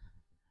once.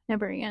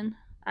 Never again.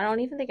 I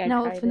don't even think I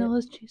tried it.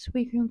 Vanilla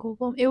sweet cream cold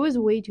foam. It was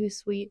way too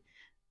sweet.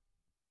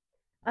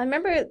 I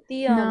remember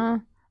the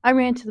No, I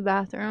ran to the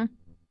bathroom.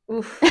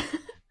 Oof.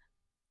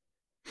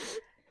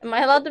 Am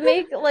I allowed to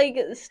make like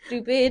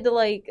stupid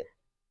like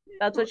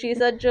that's what she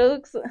said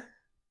jokes?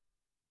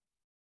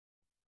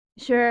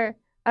 Sure.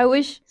 I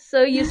wish.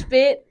 So you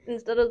spit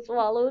instead of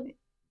swallowed?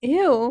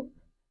 Ew.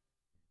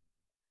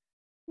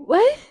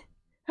 What?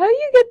 How do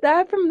you get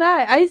that from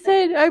that? I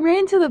said I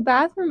ran to the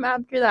bathroom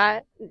after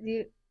that.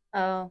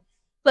 Oh.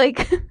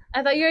 Like.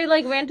 I thought you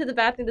like ran to the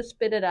bathroom to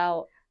spit it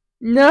out.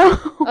 No.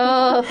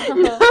 Oh.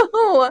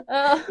 No.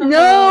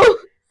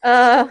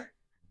 No.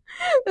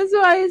 That's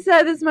why I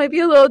said this might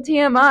be a little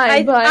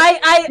TMI.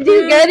 Do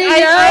you get it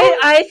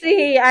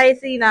now? I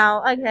see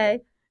now.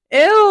 Okay.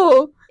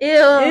 Ew. Ew.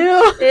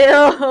 Ew.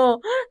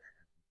 Ew.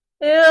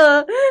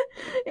 Ew.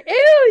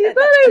 You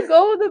thought I'd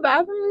go to the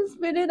bathroom and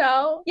spit it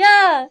out?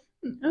 Yeah.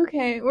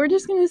 Okay, we're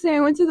just gonna say I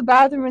went to the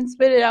bathroom and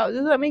spit it out.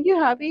 Does that make you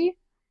happy?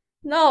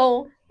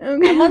 No.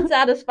 Okay. I'm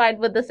unsatisfied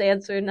with this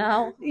answer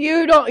now.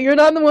 You're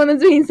not the one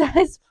that's being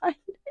satisfied.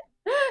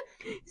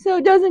 So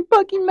it doesn't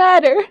fucking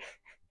matter.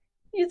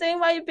 You saying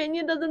my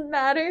opinion doesn't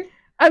matter?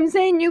 I'm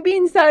saying you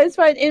being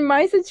satisfied in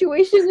my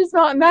situation does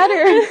not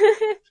matter.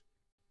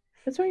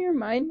 That's where your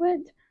mind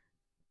went?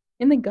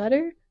 In the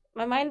gutter?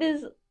 My mind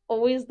is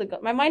always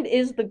my mind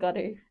is the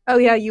gutter. Oh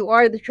yeah, you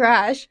are the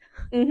trash.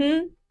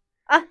 Mm-hmm.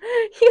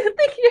 You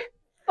think you're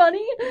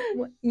funny?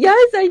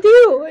 Yes, I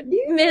do.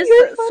 Miss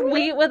You're funny.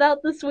 Sweet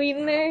without the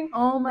sweetener.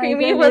 Oh my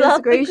Creamy goodness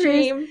without gracious.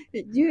 the cream.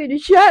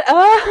 Dude, shut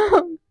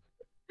up.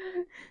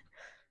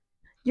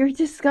 You're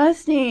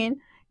disgusting.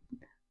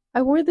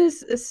 I wore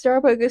this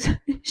Starbucks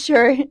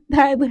shirt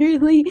that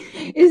literally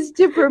is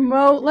to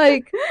promote,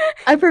 like,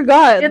 I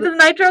forgot. It's a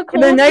nitro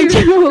cold The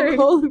nitro shirt.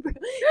 cold brew.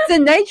 It's a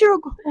nitro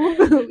cold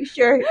brew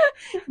shirt.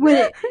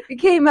 When it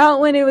came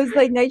out, when it was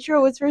like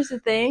nitro was first a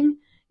thing.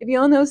 If you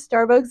don't know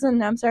Starbucks,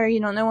 and I'm sorry you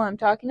don't know what I'm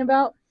talking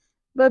about,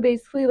 but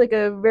basically like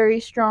a very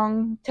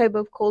strong type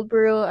of cold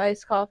brew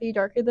iced coffee,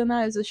 darker than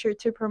that, is a shirt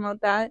to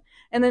promote that.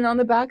 And then on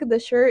the back of the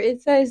shirt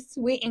it says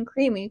sweet and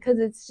creamy because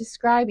it's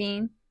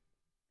describing.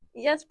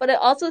 Yes, but it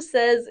also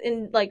says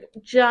in like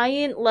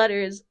giant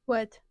letters,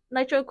 What?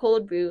 nitro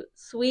cold brew,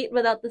 sweet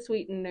without the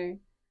sweetener.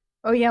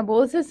 Oh yeah,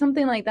 well it says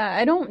something like that.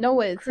 I don't know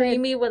what it said.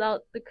 Creamy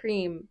without the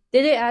cream.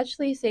 Did it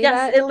actually say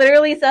that? Yes, it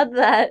literally said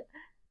that.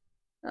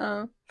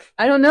 Oh,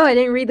 I don't know. I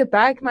didn't read the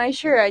back of my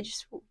shirt. I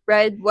just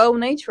read "Whoa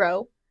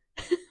Nitro."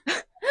 I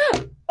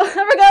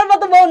forgot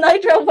about the Whoa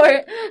Nitro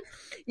part.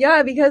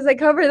 Yeah, because I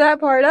covered that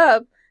part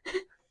up.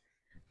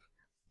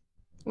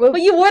 Well,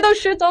 but you wore those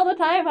shirts all the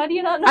time. How do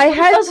you not know? I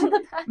had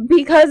to,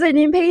 because I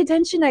didn't pay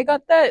attention. I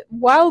got that a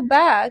while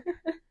back.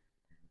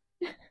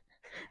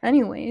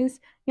 Anyways,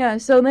 yeah.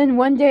 So then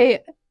one day,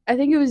 I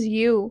think it was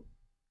you,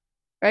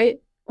 right?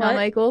 Not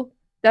Michael,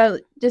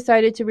 that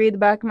decided to read the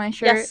back of my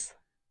shirt. Yes,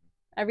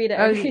 I read it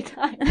every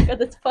time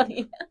because it's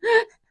funny.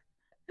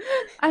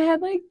 I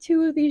had like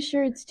 2 of these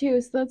shirts too,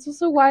 so that's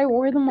also why I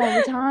wore them all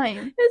the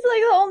time. It's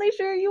like the only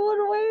shirt you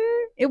would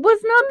wear. It was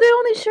not the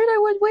only shirt I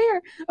would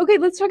wear. Okay,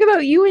 let's talk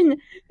about you and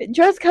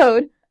dress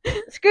code.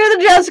 Screw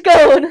the dress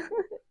code.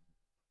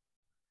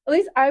 At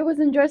least I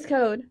was in dress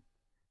code.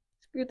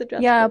 Screw the dress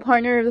code. Yeah,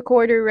 partner of the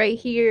quarter right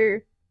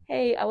here.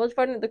 Hey, I was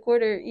partner of the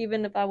quarter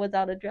even if I was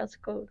out of dress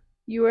code.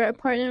 You were a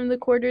partner of the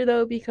quarter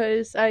though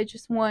because I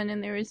just won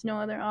and there was no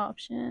other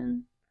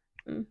option.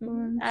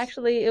 Mm-hmm.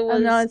 Actually, it was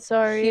I'm not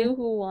sorry. you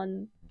who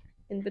won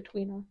in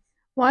between us.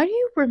 Why do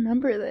you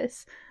remember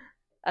this?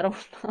 I don't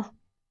know.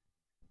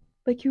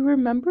 Like, you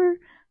remember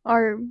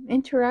our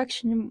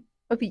interaction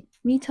of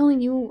me telling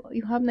you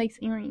you have nice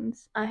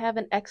earrings. I have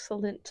an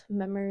excellent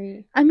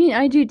memory. I mean,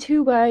 I do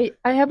too, but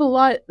I have a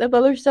lot of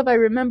other stuff I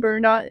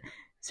remember, not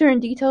certain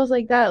details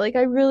like that. Like,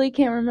 I really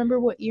can't remember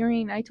what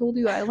earring I told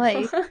you I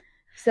like.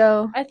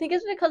 So I think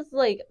it's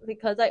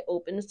because I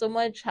opened so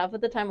much. Half of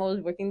the time I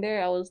was working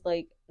there, I was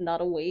like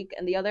not awake,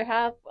 and the other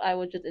half I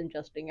was just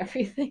ingesting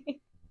everything.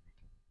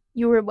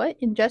 You were what?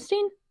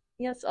 Ingesting?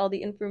 Yes, all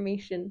the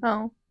information.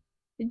 Oh,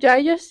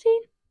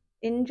 digesting?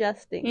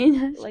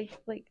 Ingesting.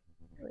 Like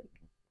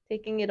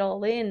taking it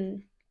all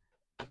in.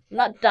 I'm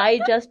not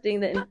digesting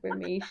the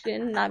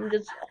information. I'm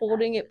just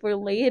holding it for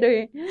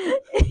later.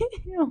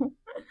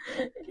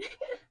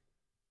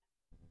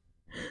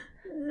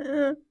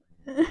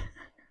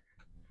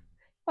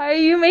 Why are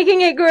you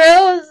making it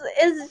gross?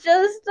 It's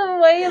just a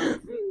way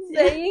of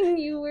saying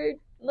you were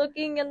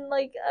looking and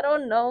like, I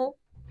don't know.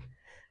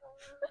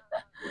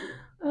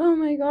 Oh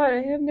my god,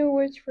 I have no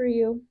words for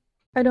you.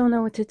 I don't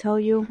know what to tell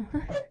you.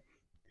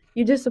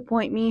 You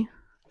disappoint me.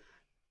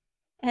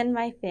 And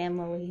my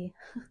family.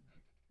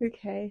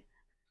 Okay.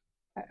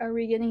 Are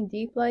we getting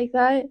deep like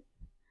that?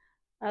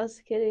 I was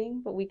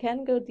kidding, but we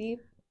can go deep.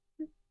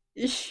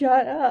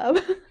 Shut up.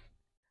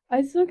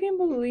 I still can't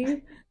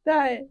believe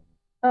that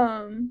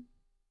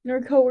your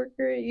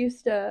coworker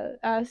used to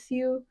ask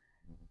you,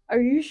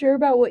 "Are you sure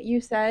about what you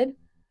said?"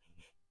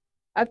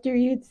 After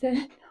you'd said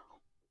no.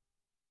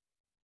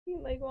 He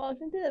like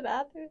walked into the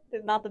bathroom.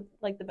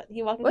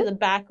 He walked into the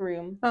back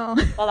room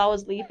while I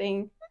was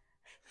leaving.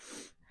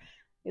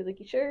 He was like,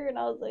 "You sure?" And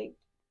I was like,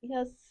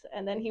 "Yes."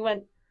 And then he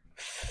went.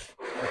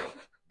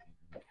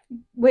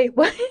 Wait,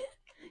 what?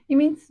 You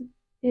mean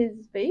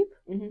his vape?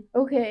 Mm-hmm.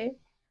 Okay.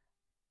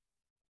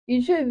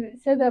 You should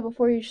have said that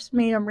before you just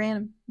made a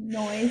random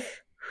noise.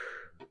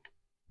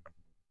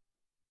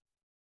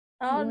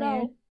 Oh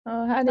no!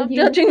 Stop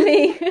judging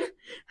me.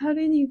 How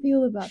did you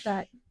feel about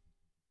that?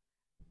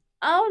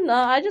 I don't know.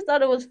 I just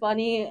thought it was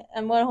funny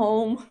and went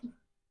home.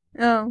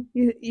 Oh,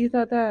 you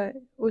thought that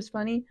was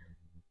funny?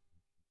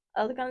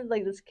 I was kind of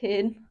like this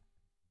kid.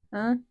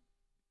 Huh?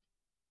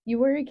 You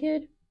were a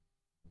kid?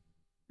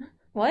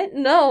 What?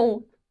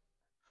 No.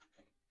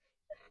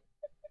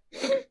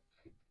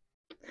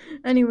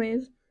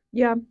 Anyways,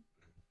 yeah.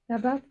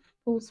 That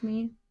baffles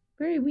me.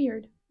 Very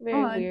weird.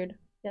 Very weird.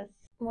 Yes.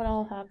 What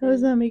all happened? How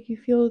does that make you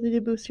feel? Did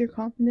it boost your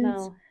confidence?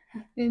 No.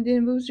 It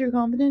didn't boost your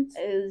confidence?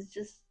 It was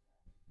just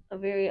a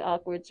very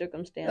awkward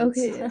circumstance.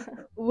 Okay.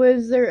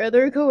 Was there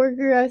other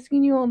coworker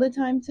asking you all the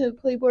time to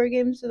play board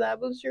games so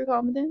that boost your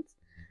confidence?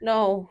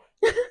 No.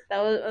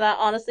 That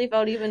honestly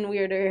felt even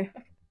weirder.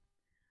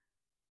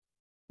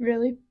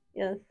 Really?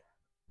 Yes.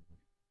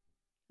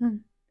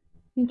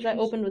 I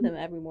opened with him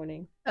every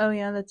morning. Oh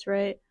yeah, that's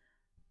right.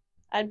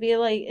 It'd be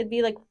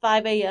like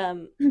 5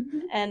 a.m.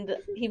 and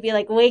he'd be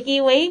like,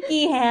 "Wakey,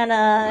 wakey,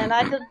 Hannah," and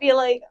I'd just be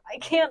like, "I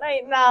can't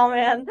right now,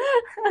 man."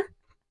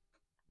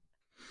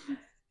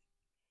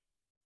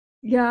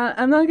 Yeah,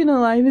 I'm not gonna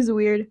lie, it was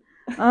weird.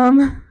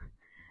 Um,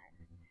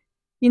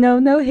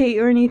 no hate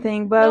or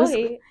anything, but I No was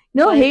hate,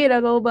 no but hate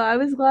at all. But I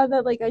was glad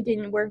that like I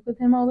didn't work with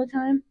him all the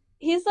time.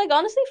 he's like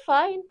honestly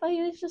fine, but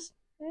he was just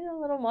a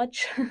little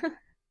much.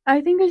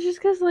 I think it's just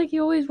because like he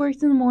always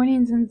works in the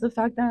mornings, and the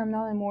fact that I'm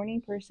not a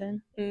morning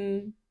person.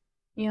 mm,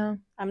 Yeah.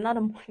 I'm not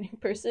a morning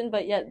person,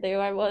 but yet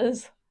there I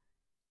was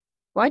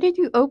Why did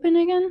you open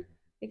again?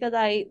 because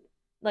I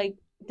like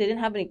didn't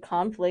have any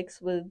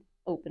conflicts with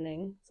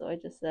opening, so I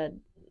just said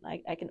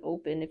I can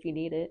open if you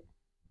need it.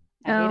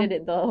 I Oh, hated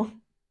it though.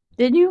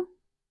 did you?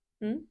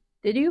 Hmm?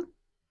 Did you?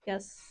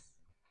 Yes,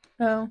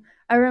 Oh,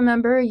 I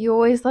remember you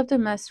always left a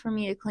mess for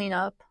me to clean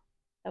up.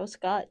 that was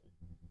Scott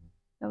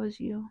That was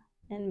you.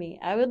 and me.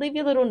 I would leave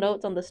you little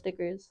notes on the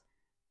stickers.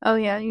 Oh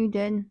yeah, you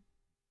did.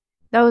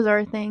 That was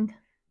our thing.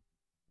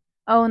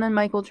 Oh, and then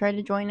Michael tried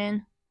to join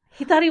in.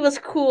 He thought he was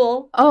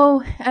cool.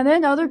 Oh, and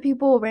then other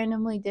people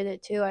randomly did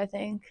it too, I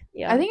think. I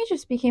Yeah, think it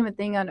just became a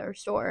thing at our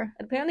store.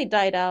 it apparently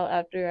died out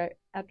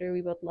after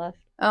we both left.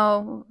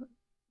 Oh,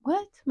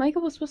 what?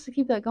 Michael was supposed to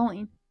keep that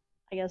going.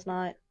 I guess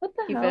not. What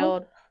the He hell?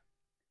 failed.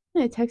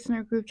 I'm gonna text in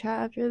our group chat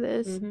after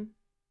this. Hmm.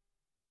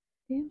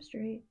 Damn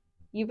straight.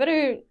 You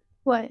better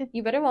What?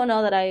 you better well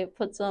know that I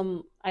put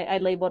I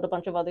labeled a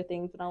bunch of other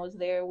things when I was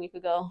there a week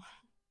ago.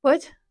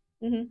 What?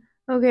 Hmm.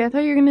 Okay, I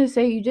thought you were gonna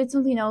say you did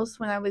something else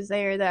when I was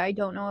there that I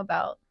don't know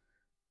about.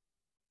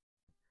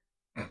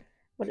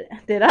 What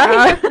did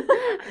I?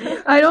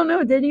 I don't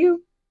know. Did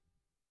you?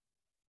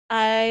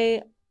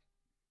 I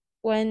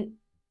went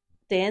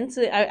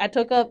dancing. I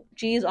took up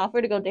G's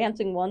offer to go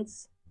dancing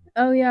once,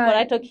 Oh but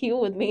I yeah. took Hugh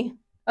with me.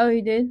 Oh,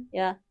 you did?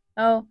 Yeah,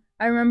 Oh,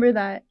 I remember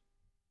that.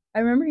 I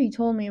remember he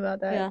told me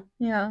about that. yeah,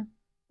 Yeah.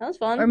 that was Or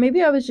fun.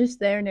 maybe I was just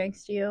there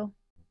next to you.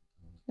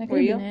 That Were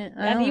could have been you? it.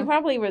 I Yeah, don't you know.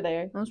 probably were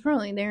there. I was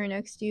probably there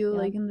next to you, Yeah,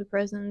 like in the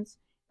presence.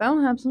 If I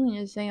don't have something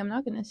to say, I'm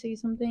not gonna say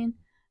something.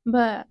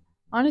 But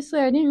honestly,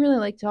 I didn't really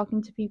like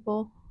talking to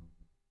people.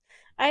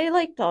 I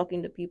like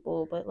talking to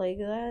people, but like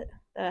that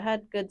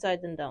had good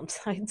sides and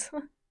downsides.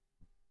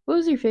 What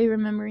was your favorite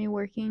memory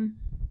working?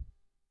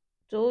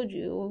 Told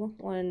you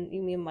when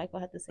me and Michael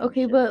had the same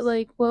Okay, but shifts.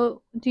 like, what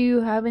do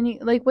you have any?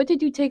 Like, what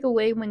did you take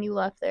away when you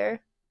left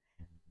there?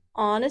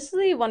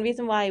 Honestly, one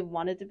reason why I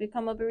wanted to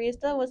become a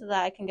barista was that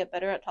I can get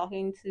better at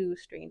talking to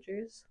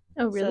strangers.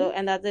 Oh, So, really?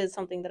 and that is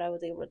something that I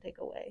was able to take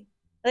away.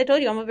 As I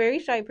told you, I'm a very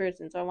shy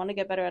person, so I want to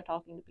get better at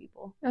talking to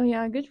people. Oh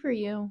yeah, good for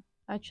you.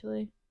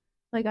 Actually,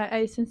 like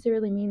I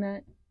sincerely mean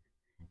that.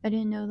 I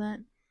didn't know that.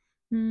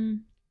 Hmm,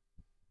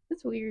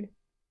 that's weird.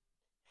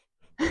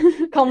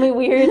 Call me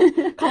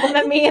weird,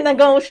 compliment me, and then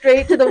go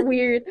straight to the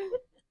weird.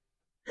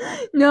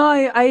 No,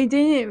 I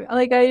didn't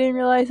like I didn't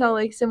realize how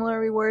like similar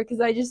we were because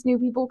I just knew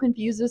people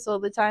confuse us all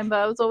the time. But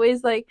I was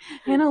always like,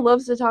 Hannah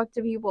loves to talk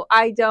to people.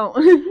 I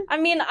don't. I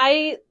mean,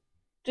 I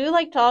do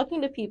like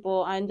talking to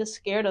people. I'm just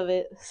scared of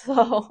it.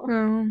 So,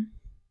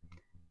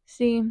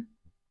 See,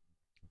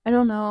 I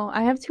don't know.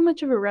 I have too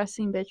much of a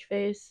resting bitch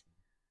face.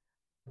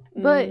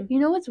 But mm, you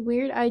know what's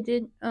weird? I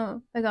did.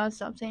 Oh, I gotta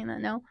stop saying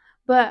that now.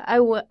 But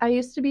I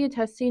used to be a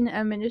testing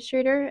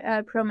administrator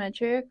at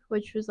Prometric,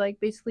 which was like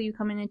basically you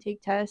come in and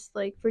take tests,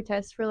 like for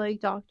tests for like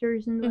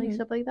doctors and like mm-hmm.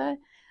 stuff like that.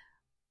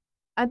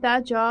 At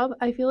that job,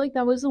 I feel like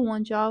that was the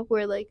one job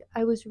where like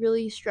I was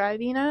really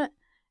striving at.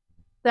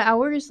 The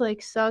hours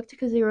like sucked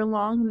because they were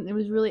long and it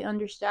was really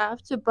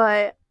understaffed,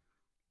 but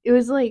it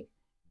was like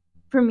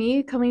for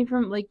me coming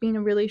from like being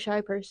a really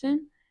shy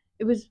person,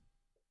 it was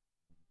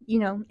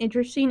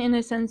interesting in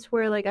a sense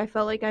where like I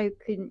felt like I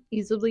could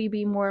easily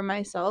be more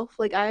myself.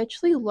 Like I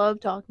actually love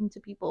talking to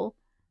people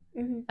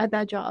Mm-hmm. at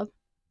that job.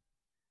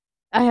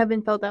 I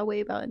haven't felt that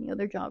way about any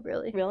other job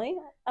really. Really?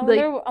 I Like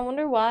wonder. I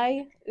wonder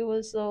why it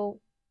was so.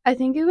 I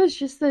think it was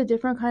just a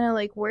different kind of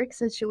like work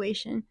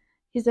situation.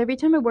 Because every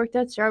time I worked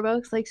at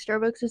Starbucks, like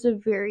Starbucks is a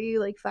very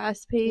like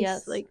fast paced,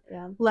 Yes. like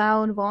Yeah.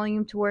 loud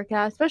volume to work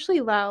at,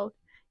 especially loud.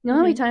 You know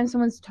how many Mm-hmm. times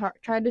someone's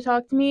tried to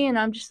talk to me and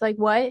I'm just like,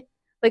 what?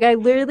 Like I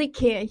literally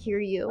can't hear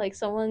you. Like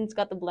someone's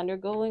got the blender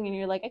going, and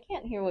you're like, I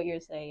can't hear what you're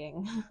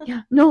saying.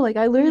 Yeah, no, like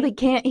I literally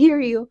can't hear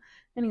you.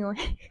 Anyway,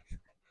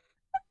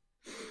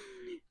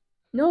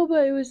 no,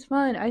 but it was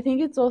fun. I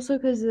think it's also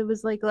because it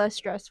was like less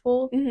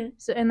stressful. Mm-hmm.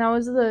 So, and that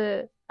was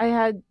I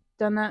had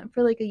done that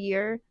for like a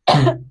year.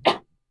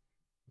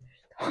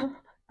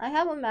 I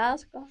have a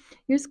mask on.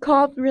 You just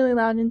coughed really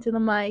loud into the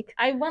mic.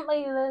 I went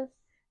like this.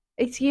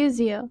 Excuse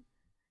you.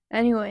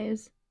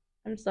 Anyways,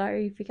 I'm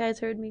sorry if you guys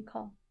heard me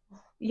cough.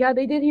 yeah,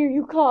 they did hear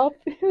you cough.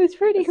 It was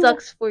pretty It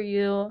sucks for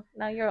you.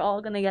 Now you're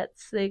all gonna get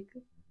sick.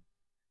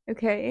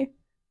 Okay.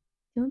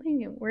 I don't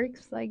think it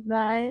works like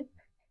that.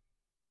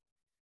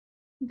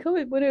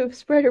 COVID would have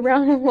spread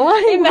around a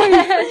lot.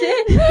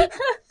 Imagine.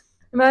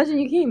 Imagine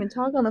you can't even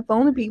talk on the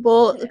phone to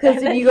people because And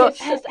if then you go it's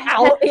just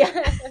out.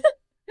 Yeah.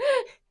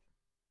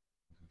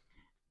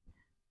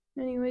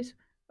 Anyways,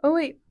 oh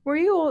wait, were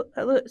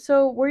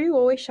you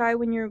always shy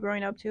when you were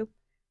growing up too?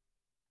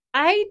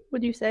 I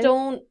Would you say?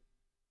 don't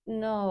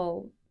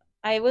know.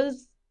 I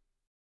was.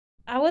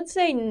 I would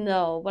say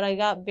no, but I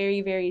got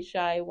very, very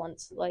shy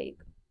once like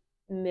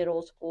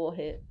middle school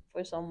hit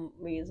for some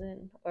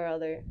reason or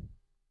other.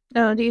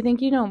 Oh, do you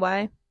think you know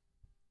why?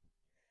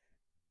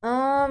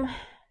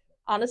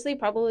 Honestly,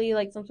 probably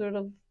like some sort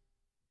of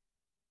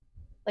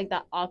like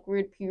that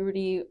awkward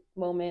puberty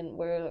moment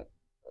where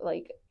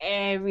like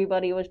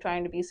everybody was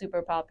trying to be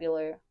super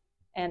popular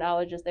and I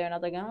was just there and I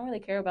was like, I don't really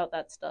care about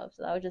that stuff.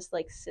 So I would just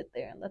like sit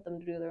there and let them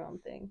do their own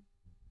thing.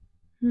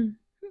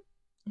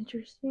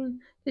 Interesting.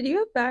 Did you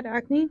have bad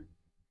acne?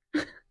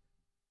 I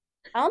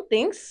don't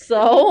think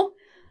so.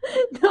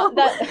 No.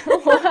 That's I'm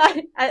so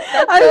sorry.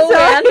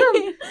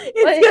 random.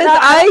 It's because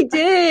I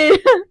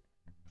did.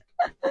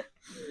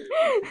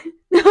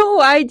 No,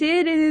 I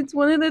did, and it's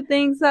one of the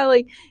things that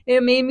like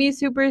it made me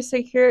super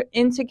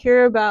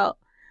insecure about.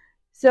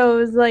 So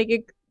it was like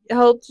it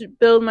helped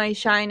build my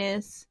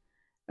shyness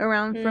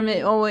around from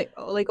it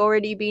like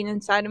already being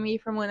inside of me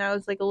from when I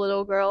was like a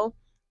little girl.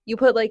 You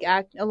put like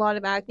a lot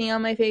of acne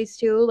on my face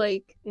too,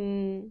 like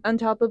on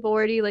top of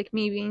already like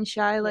me being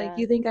shy. Like,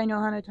 you think I know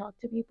how to talk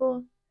to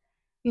people?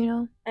 You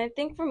know? I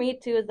think for me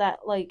too is that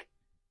like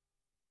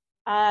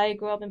I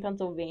grew up in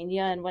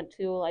Pennsylvania and went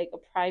to like a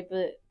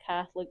private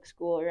Catholic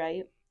school,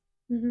 right?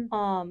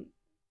 Mm-hmm.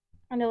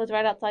 And it was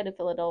right outside of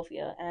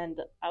Philadelphia, and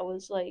I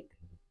was like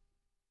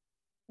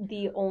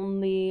the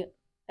only,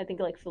 I think,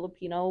 like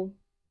Filipino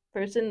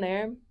person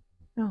there.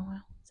 Oh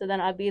wow. So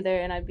then I'd be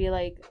there and I'd be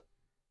like,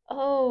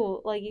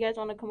 oh, like you guys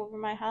want to come over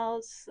to my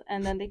house?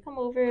 And then they come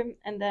over,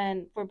 and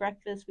then for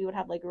breakfast we would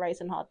have like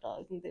rice and hot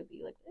dogs, and they'd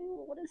be like,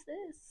 oh, what is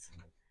this?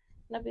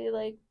 And I'd be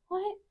like,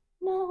 what?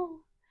 No.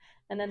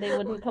 And then they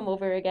wouldn't come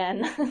over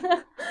again.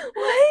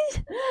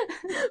 What?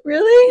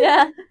 Really?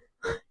 Yeah.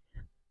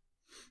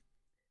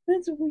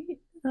 That's weird.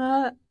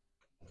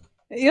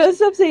 You gotta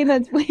stop saying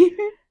that's weird.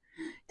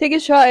 Take a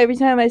shot every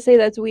time I say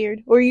that's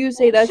weird. Or you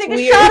say that's weird.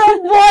 Take a shot of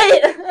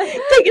what?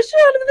 Take a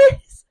shot of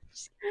this.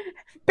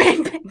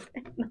 Bang, bang,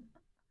 bang.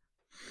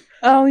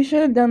 Oh, we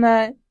should have done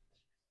that.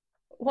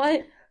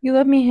 What? You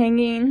left me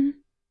hanging.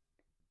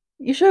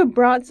 You should have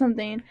brought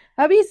something.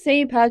 Happy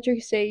St.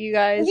 Patrick's Day, you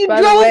guys. You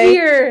by drove the way.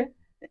 here.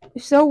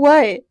 So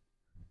what?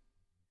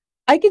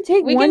 I can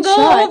take we one can go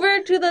shot.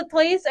 over to the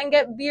place and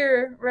get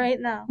beer right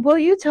now. Will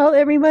you tell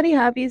everybody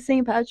Happy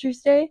St.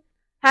 Patrick's Day?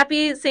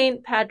 Happy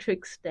St.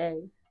 Patrick's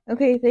Day.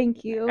 Okay,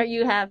 thank you. Are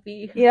you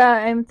happy? Yeah,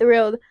 I'm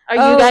thrilled. Are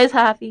you guys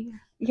happy?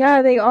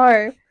 Yeah, they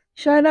are.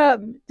 Shut up.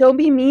 Don't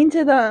be mean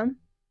to them.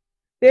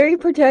 Very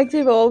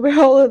protective over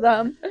all of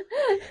them.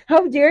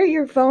 How dare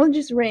your phone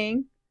just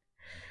ring?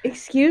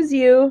 Excuse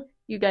you.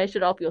 You guys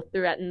should all feel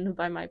threatened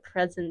by my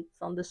presence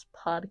on this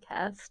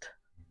podcast.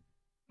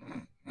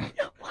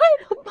 Why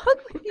the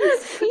fuck would you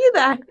say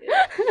that?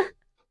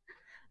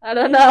 I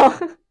don't know.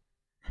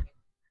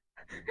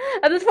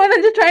 At this point,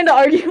 I'm just trying to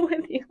argue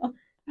with you.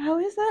 How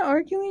is that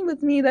arguing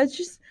with me? That's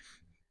just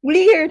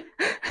weird.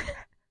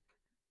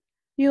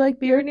 You like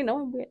beer? You already know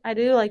I'm weird. I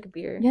do like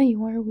beer. Yeah,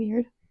 you are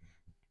weird.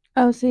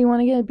 Oh, so you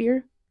want to get a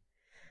beer?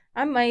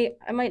 I might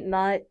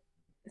not,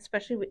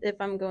 especially if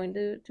I'm going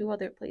to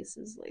other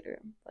places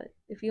later. But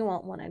if you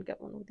want one, I'd get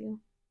one with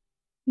you.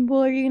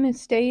 Well, are you gonna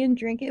stay and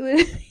drink it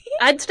with me?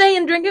 I'd stay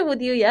and drink it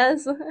with you,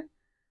 yes.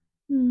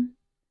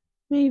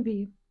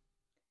 Maybe.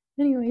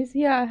 Anyways,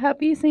 yeah,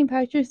 happy St.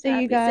 Patrick's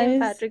Day, you guys. Happy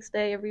St. Patrick's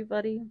Day,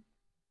 everybody.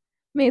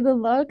 May the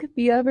luck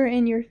be ever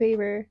in your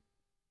favor.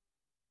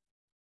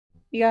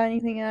 You got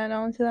anything to add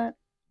on to that?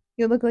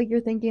 You look like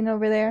you're thinking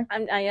over there.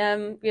 I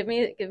am. Give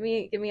me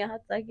a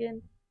hot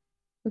second.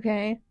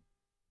 Okay.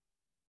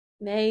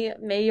 May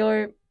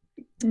your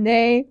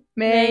Nay.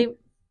 May.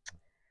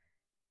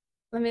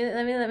 Let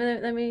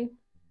me.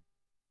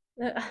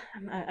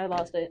 I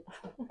lost it.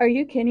 Are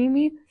you kidding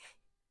me?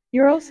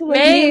 You're also like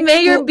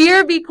may your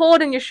beer be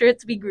cold and your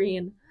shirts be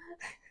green.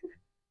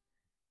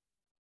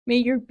 May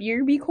your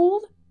beer be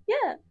cold?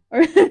 Yeah.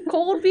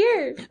 Cold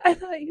beer. I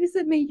thought you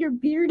said may your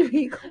beard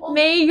be cold.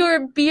 May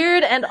your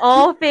beard and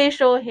all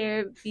facial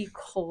hair be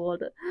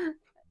cold.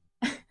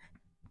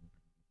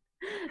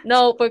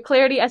 No, for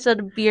clarity, I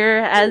said beer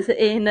as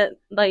in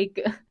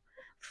like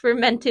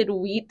fermented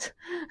wheat.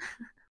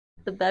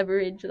 The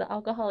beverage, the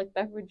alcoholic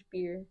beverage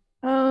beer.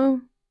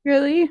 Oh,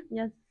 really?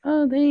 Yes.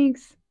 Oh,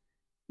 thanks.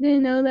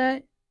 Didn't know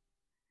that.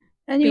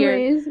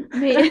 Anyways,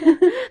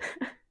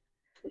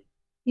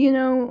 you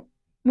know,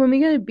 when we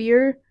get a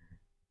beer,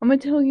 I'm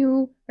gonna tell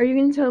you, are you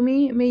gonna tell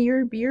me, may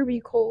your beer be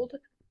cold?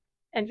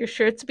 And your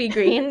shirts be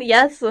green?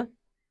 Yes.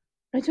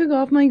 I took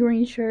off my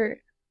green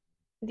shirt.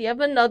 Do you have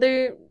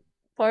another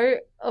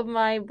part of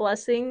my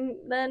blessing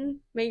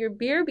then? May your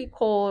beer be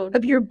cold.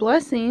 Of your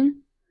blessing?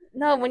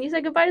 No, when you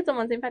say goodbye to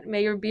someone,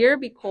 may your beer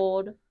be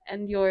cold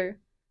and your...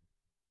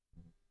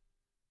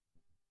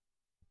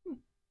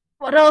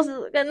 What else?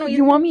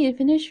 You want me to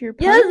finish your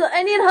part? Yes,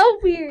 I need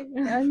help here.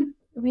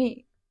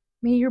 Wait,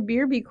 may your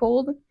beer be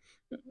cold?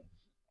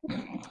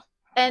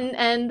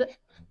 And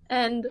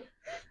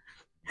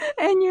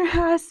your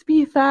ass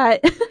be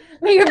fat.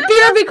 May your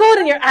beer be cold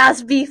and your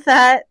ass be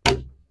fat.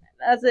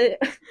 That's it.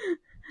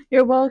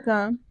 You're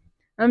welcome.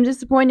 I'm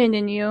disappointed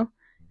in you.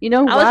 You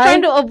know why? I was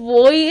trying to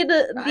avoid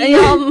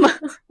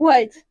the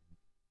What?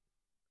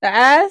 The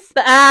ass?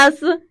 The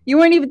ass. You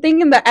weren't even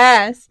thinking the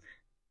ass.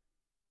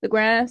 The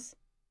grass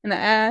and the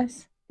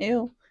ass.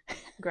 Ew.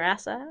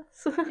 Grass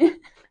ass.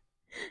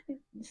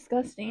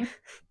 Disgusting.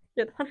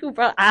 You're the one who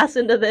brought ass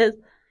into this.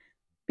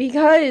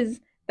 Because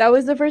that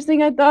was the first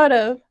thing I thought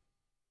of.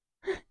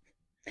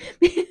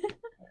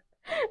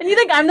 And you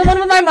think I'm the one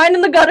with my mind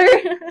in the gutter?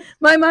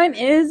 My mind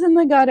is in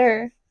the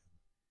gutter.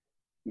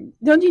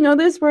 Don't you know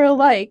this? We're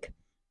alike.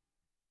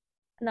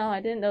 No,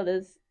 I didn't know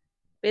this.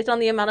 Based on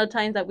the amount of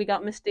times that we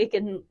got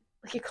mistaken,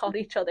 like, called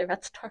each other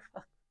at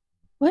Starbucks.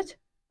 What?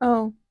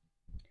 Oh.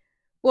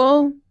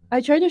 Well,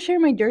 I try to share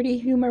my dirty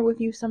humor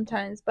with you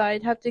sometimes, but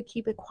I'd have to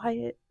keep it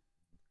quiet.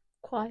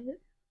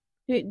 Quiet?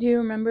 Do you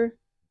remember?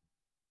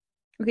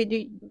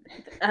 Okay,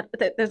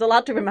 there's a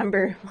lot to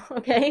remember,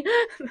 okay?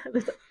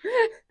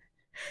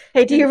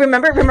 Hey, do you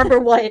remember? Remember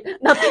what?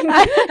 Nothing.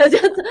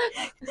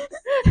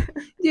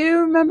 Do you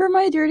remember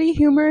my dirty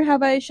humor?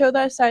 Have I showed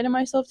that side of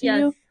myself to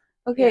you?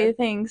 Okay, yes.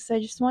 Thanks. I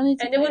just wanted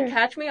to. And it would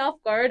catch me off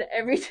guard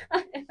every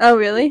time. Oh,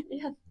 really?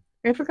 Yeah.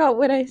 I forgot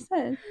what I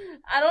said.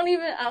 I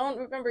don't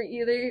remember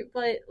either,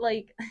 but,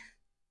 like,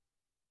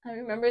 I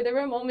remember there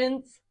were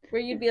moments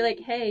where you'd be like,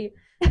 hey,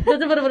 and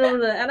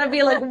I'd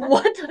be like,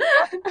 what?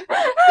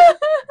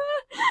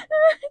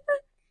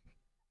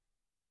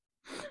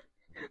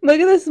 Look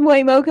at this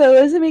white mocha.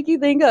 What does it make you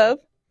think of?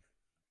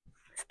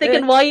 It's thick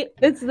and white.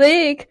 It's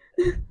thick.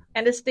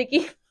 And it's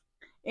sticky.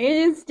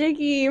 And it's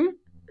sticky.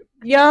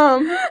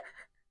 Yum.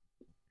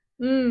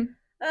 Great.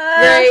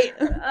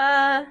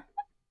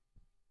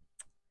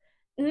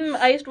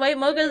 Iced white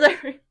mochas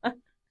are...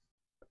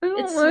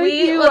 It's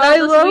sweet. You. I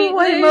love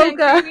white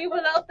mocha. And creamy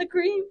without the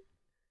cream.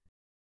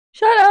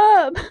 Shut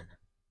up.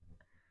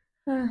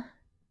 What's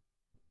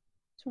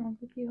wrong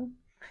with you?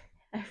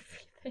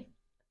 Everything.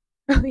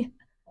 Oh, yeah.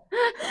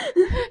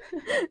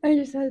 I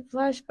just had a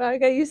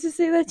flashback. I used to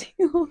say that to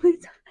you all the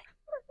time.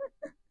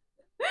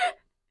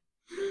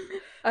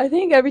 I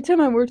think every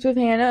time I worked with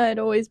Hannah, I'd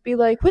always be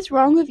like, what's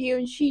wrong with you?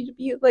 And she'd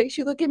be like,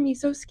 she'd look at me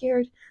so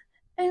scared.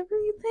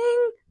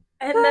 Everything.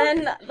 And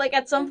then, like,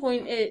 at some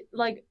point, it,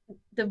 like,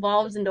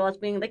 devolves into us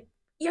being like,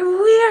 you're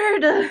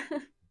weird.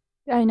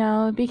 I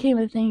know, it became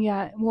a thing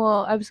I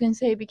was going to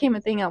say it became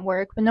a thing at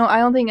work. But no, I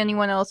don't think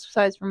anyone else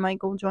besides for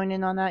Michael joined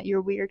in on that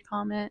you're weird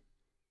comment.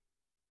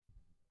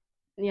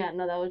 Yeah,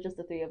 no, that was just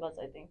the three of us,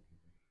 I think.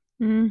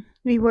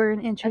 We were an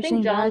interesting I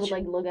think John batch. would,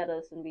 like, look at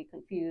us and be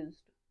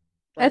confused.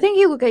 But... I think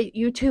he'd look at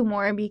you two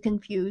more and be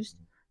confused.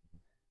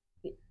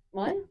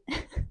 What?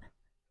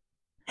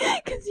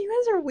 Because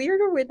you guys are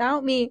weirder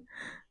without me.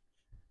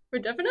 We're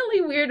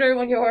definitely weirder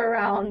when you're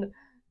around.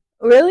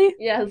 Really?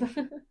 Yes.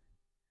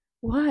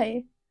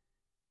 Why?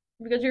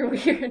 Because you're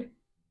weird.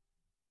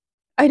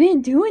 I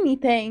didn't do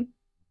anything.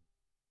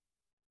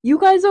 You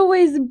guys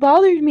always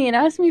bothered me and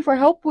asked me for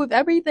help with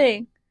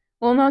everything.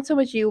 Well, not so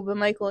much you, but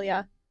Michael,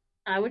 yeah.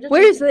 I would just.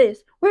 Where is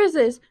this?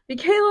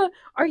 Michaela,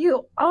 are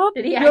you up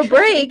your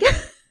break?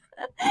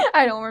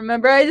 I don't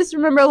remember. I just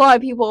remember a lot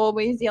of people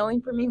always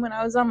yelling for me when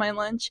I was on my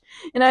lunch.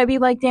 And I'd be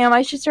like, damn,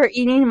 I should start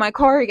eating in my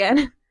car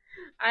again.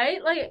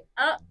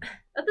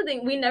 That's the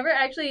thing. We never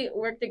actually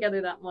worked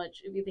together that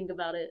much, if you think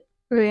about it.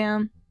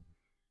 Yeah.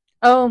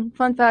 Oh,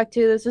 fun fact,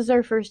 too. This is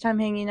our first time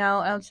hanging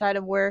out outside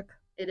of work.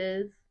 It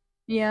is.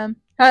 Yeah.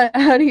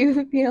 How do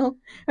you feel?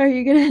 Are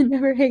you gonna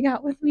never hang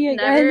out with me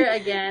again? Never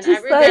again. I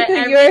regret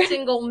every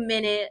single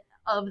minute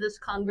of this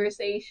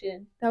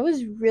conversation. That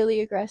was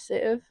really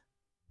aggressive.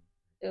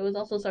 It was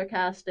also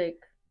sarcastic.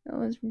 That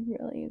was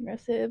really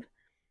aggressive.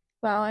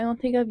 Wow, I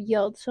don't think I've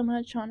yelled so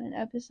much on an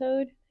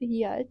episode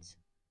yet.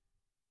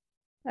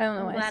 I don't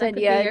know why I said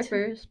yet. Here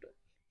first.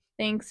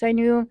 Thanks. I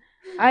knew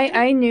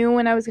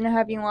when I was gonna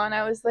have you on.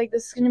 I was like,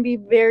 this is gonna be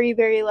very,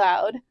 very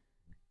loud.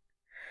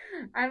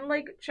 I'm,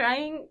 like,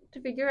 trying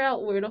to figure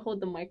out where to hold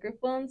the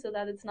microphone so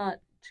that it's not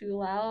too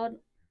loud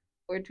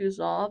or too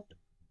soft.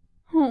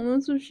 Oh,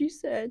 that's what she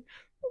said.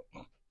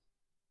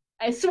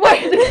 I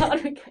swear to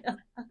God, Michaela.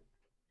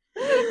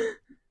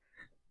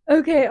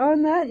 Okay,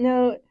 on that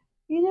note,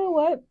 you know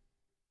what?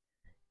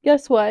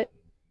 Guess what?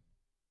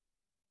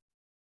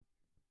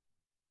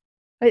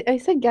 I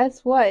said guess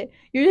what?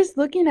 You're just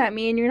looking at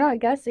me and you're not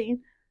guessing.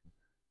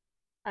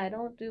 I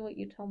don't do what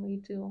you tell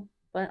me to,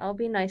 but I'll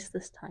be nice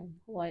this time.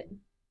 What?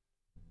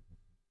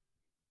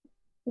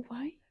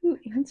 Why you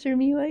answer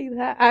me like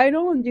that? I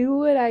don't do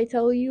what I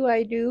tell you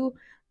I do,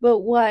 but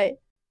what?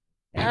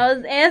 I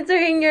was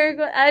answering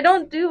I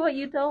don't do what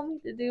you tell me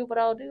to do, but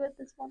I'll do it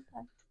this one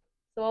time.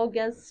 So I'll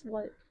guess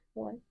what?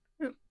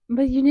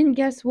 But you didn't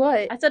guess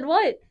what? I said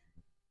what?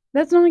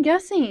 That's not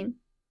guessing.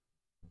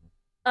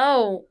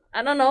 Oh,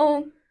 I don't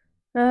know.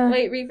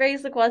 Wait,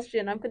 rephrase the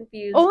question. I'm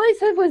confused. All I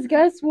said was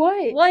guess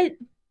what? What?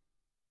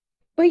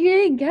 But you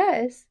didn't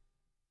guess.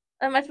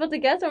 Am I supposed to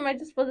guess, or am I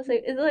just supposed to say?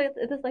 Is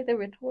this like the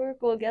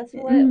rhetorical guess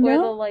what, no. or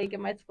the like?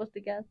 Am I supposed to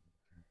guess?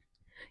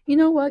 You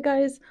know what,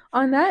 guys?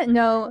 On that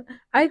note,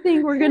 I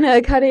think we're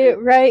gonna cut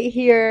it right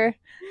here.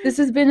 This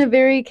has been a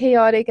very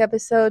chaotic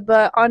episode,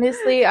 but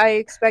honestly, I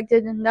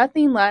expected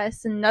nothing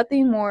less and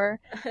nothing more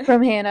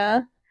from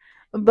Hannah.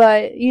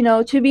 But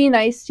to be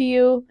nice to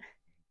you,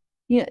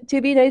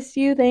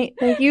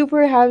 thank you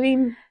for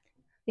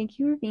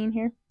being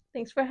here.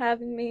 Thanks for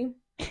having me.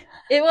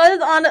 It was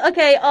on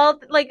okay,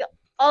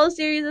 all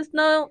seriousness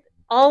no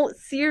all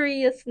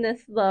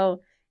seriousness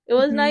though. It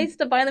was Mhm. nice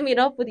to finally meet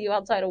up with you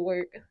outside of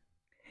work.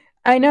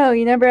 I know,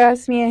 you never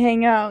asked me to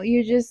hang out.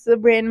 You just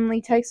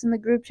randomly text in the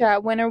group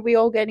chat, when are we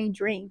all getting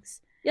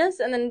drinks? Yes,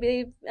 and then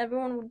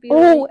everyone would be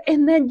Oh, like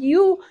and then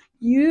you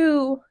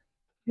went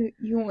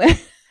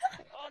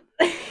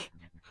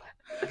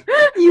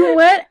you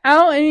went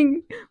out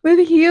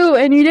with Hugh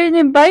and you didn't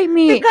invite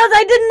me. because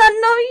I did not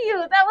know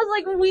you. That was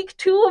like week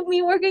 2 of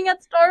me working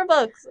at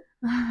Starbucks.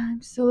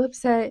 I'm so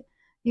upset.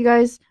 You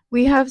guys,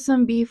 we have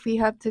some beef we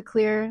have to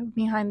clear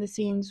behind the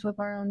scenes with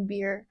our own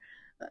beer.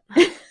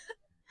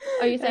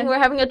 Are you saying we're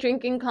having a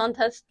drinking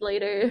contest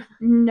later?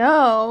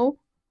 No.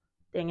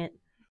 Dang it.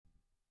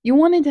 You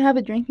wanted to have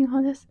a drinking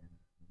contest?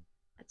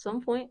 At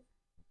some point.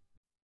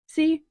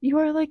 See, you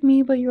are like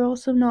me, but you're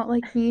also not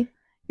like me.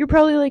 You're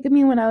probably like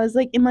me when I was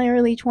like in my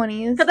early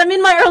 20s. Because I'm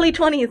in my early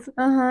 20s.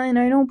 And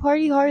I don't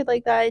party hard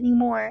like that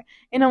anymore.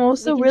 And I'm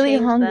also really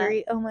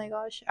hungry. That. Oh my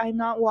gosh, I'm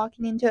not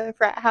walking into a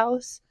frat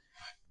house.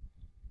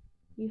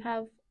 You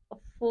have a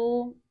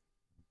full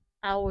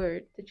hour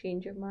to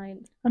change your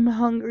mind. I'm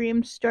hungry.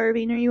 I'm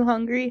starving. Are you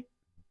hungry?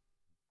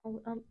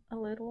 A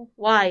little.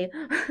 Why?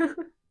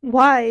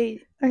 Why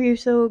are you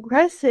so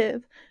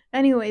aggressive?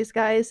 Anyways,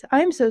 guys,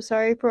 I'm so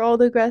sorry for all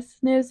the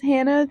aggressiveness.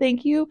 Hannah,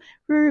 thank you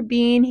for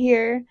being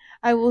here.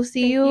 I will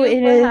see you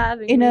in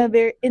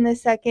a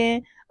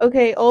second.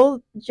 Okay,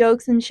 all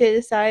jokes and shit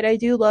aside, I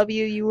do love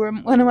you. You were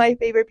one of my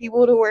favorite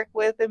people to work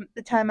with at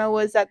the time I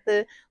was at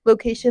the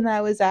location that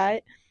I was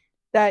at.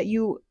 That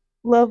you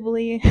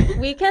lovely.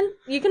 we can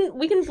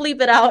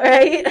bleep it out,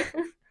 right?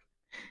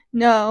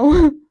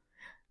 No.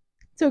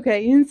 It's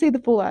okay. You didn't say the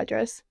full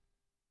address.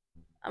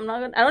 I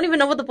don't even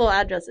know what the full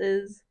address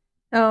is.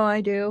 Oh,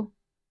 I do.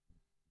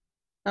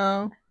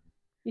 Oh.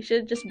 You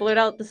should just blurt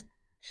out the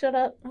shut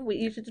up. Wait,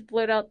 you should just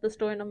blurt out the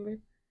store number.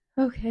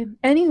 Okay.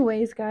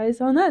 Anyways, guys,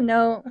 on that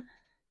note,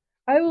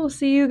 I will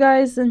see you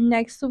guys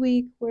next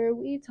week where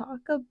we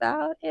talk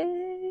about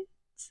it.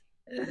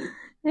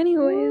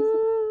 Anyways.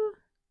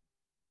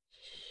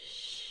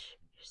 Shh,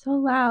 you're so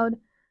loud.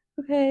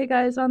 Okay,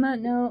 guys, on that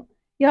note,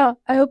 yeah,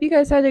 I hope you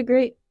guys had a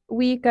great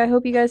week. I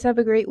hope you guys have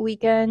a great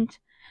weekend.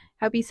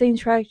 Happy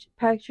St.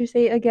 Patrick's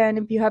Day again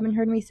if you haven't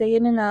heard me say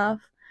it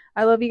enough.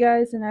 I love you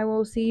guys, and I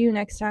will see you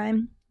next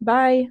time.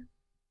 Bye.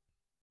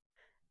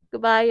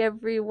 Goodbye,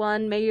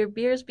 everyone. May your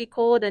beers be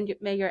cold and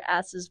may your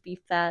asses be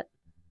fat.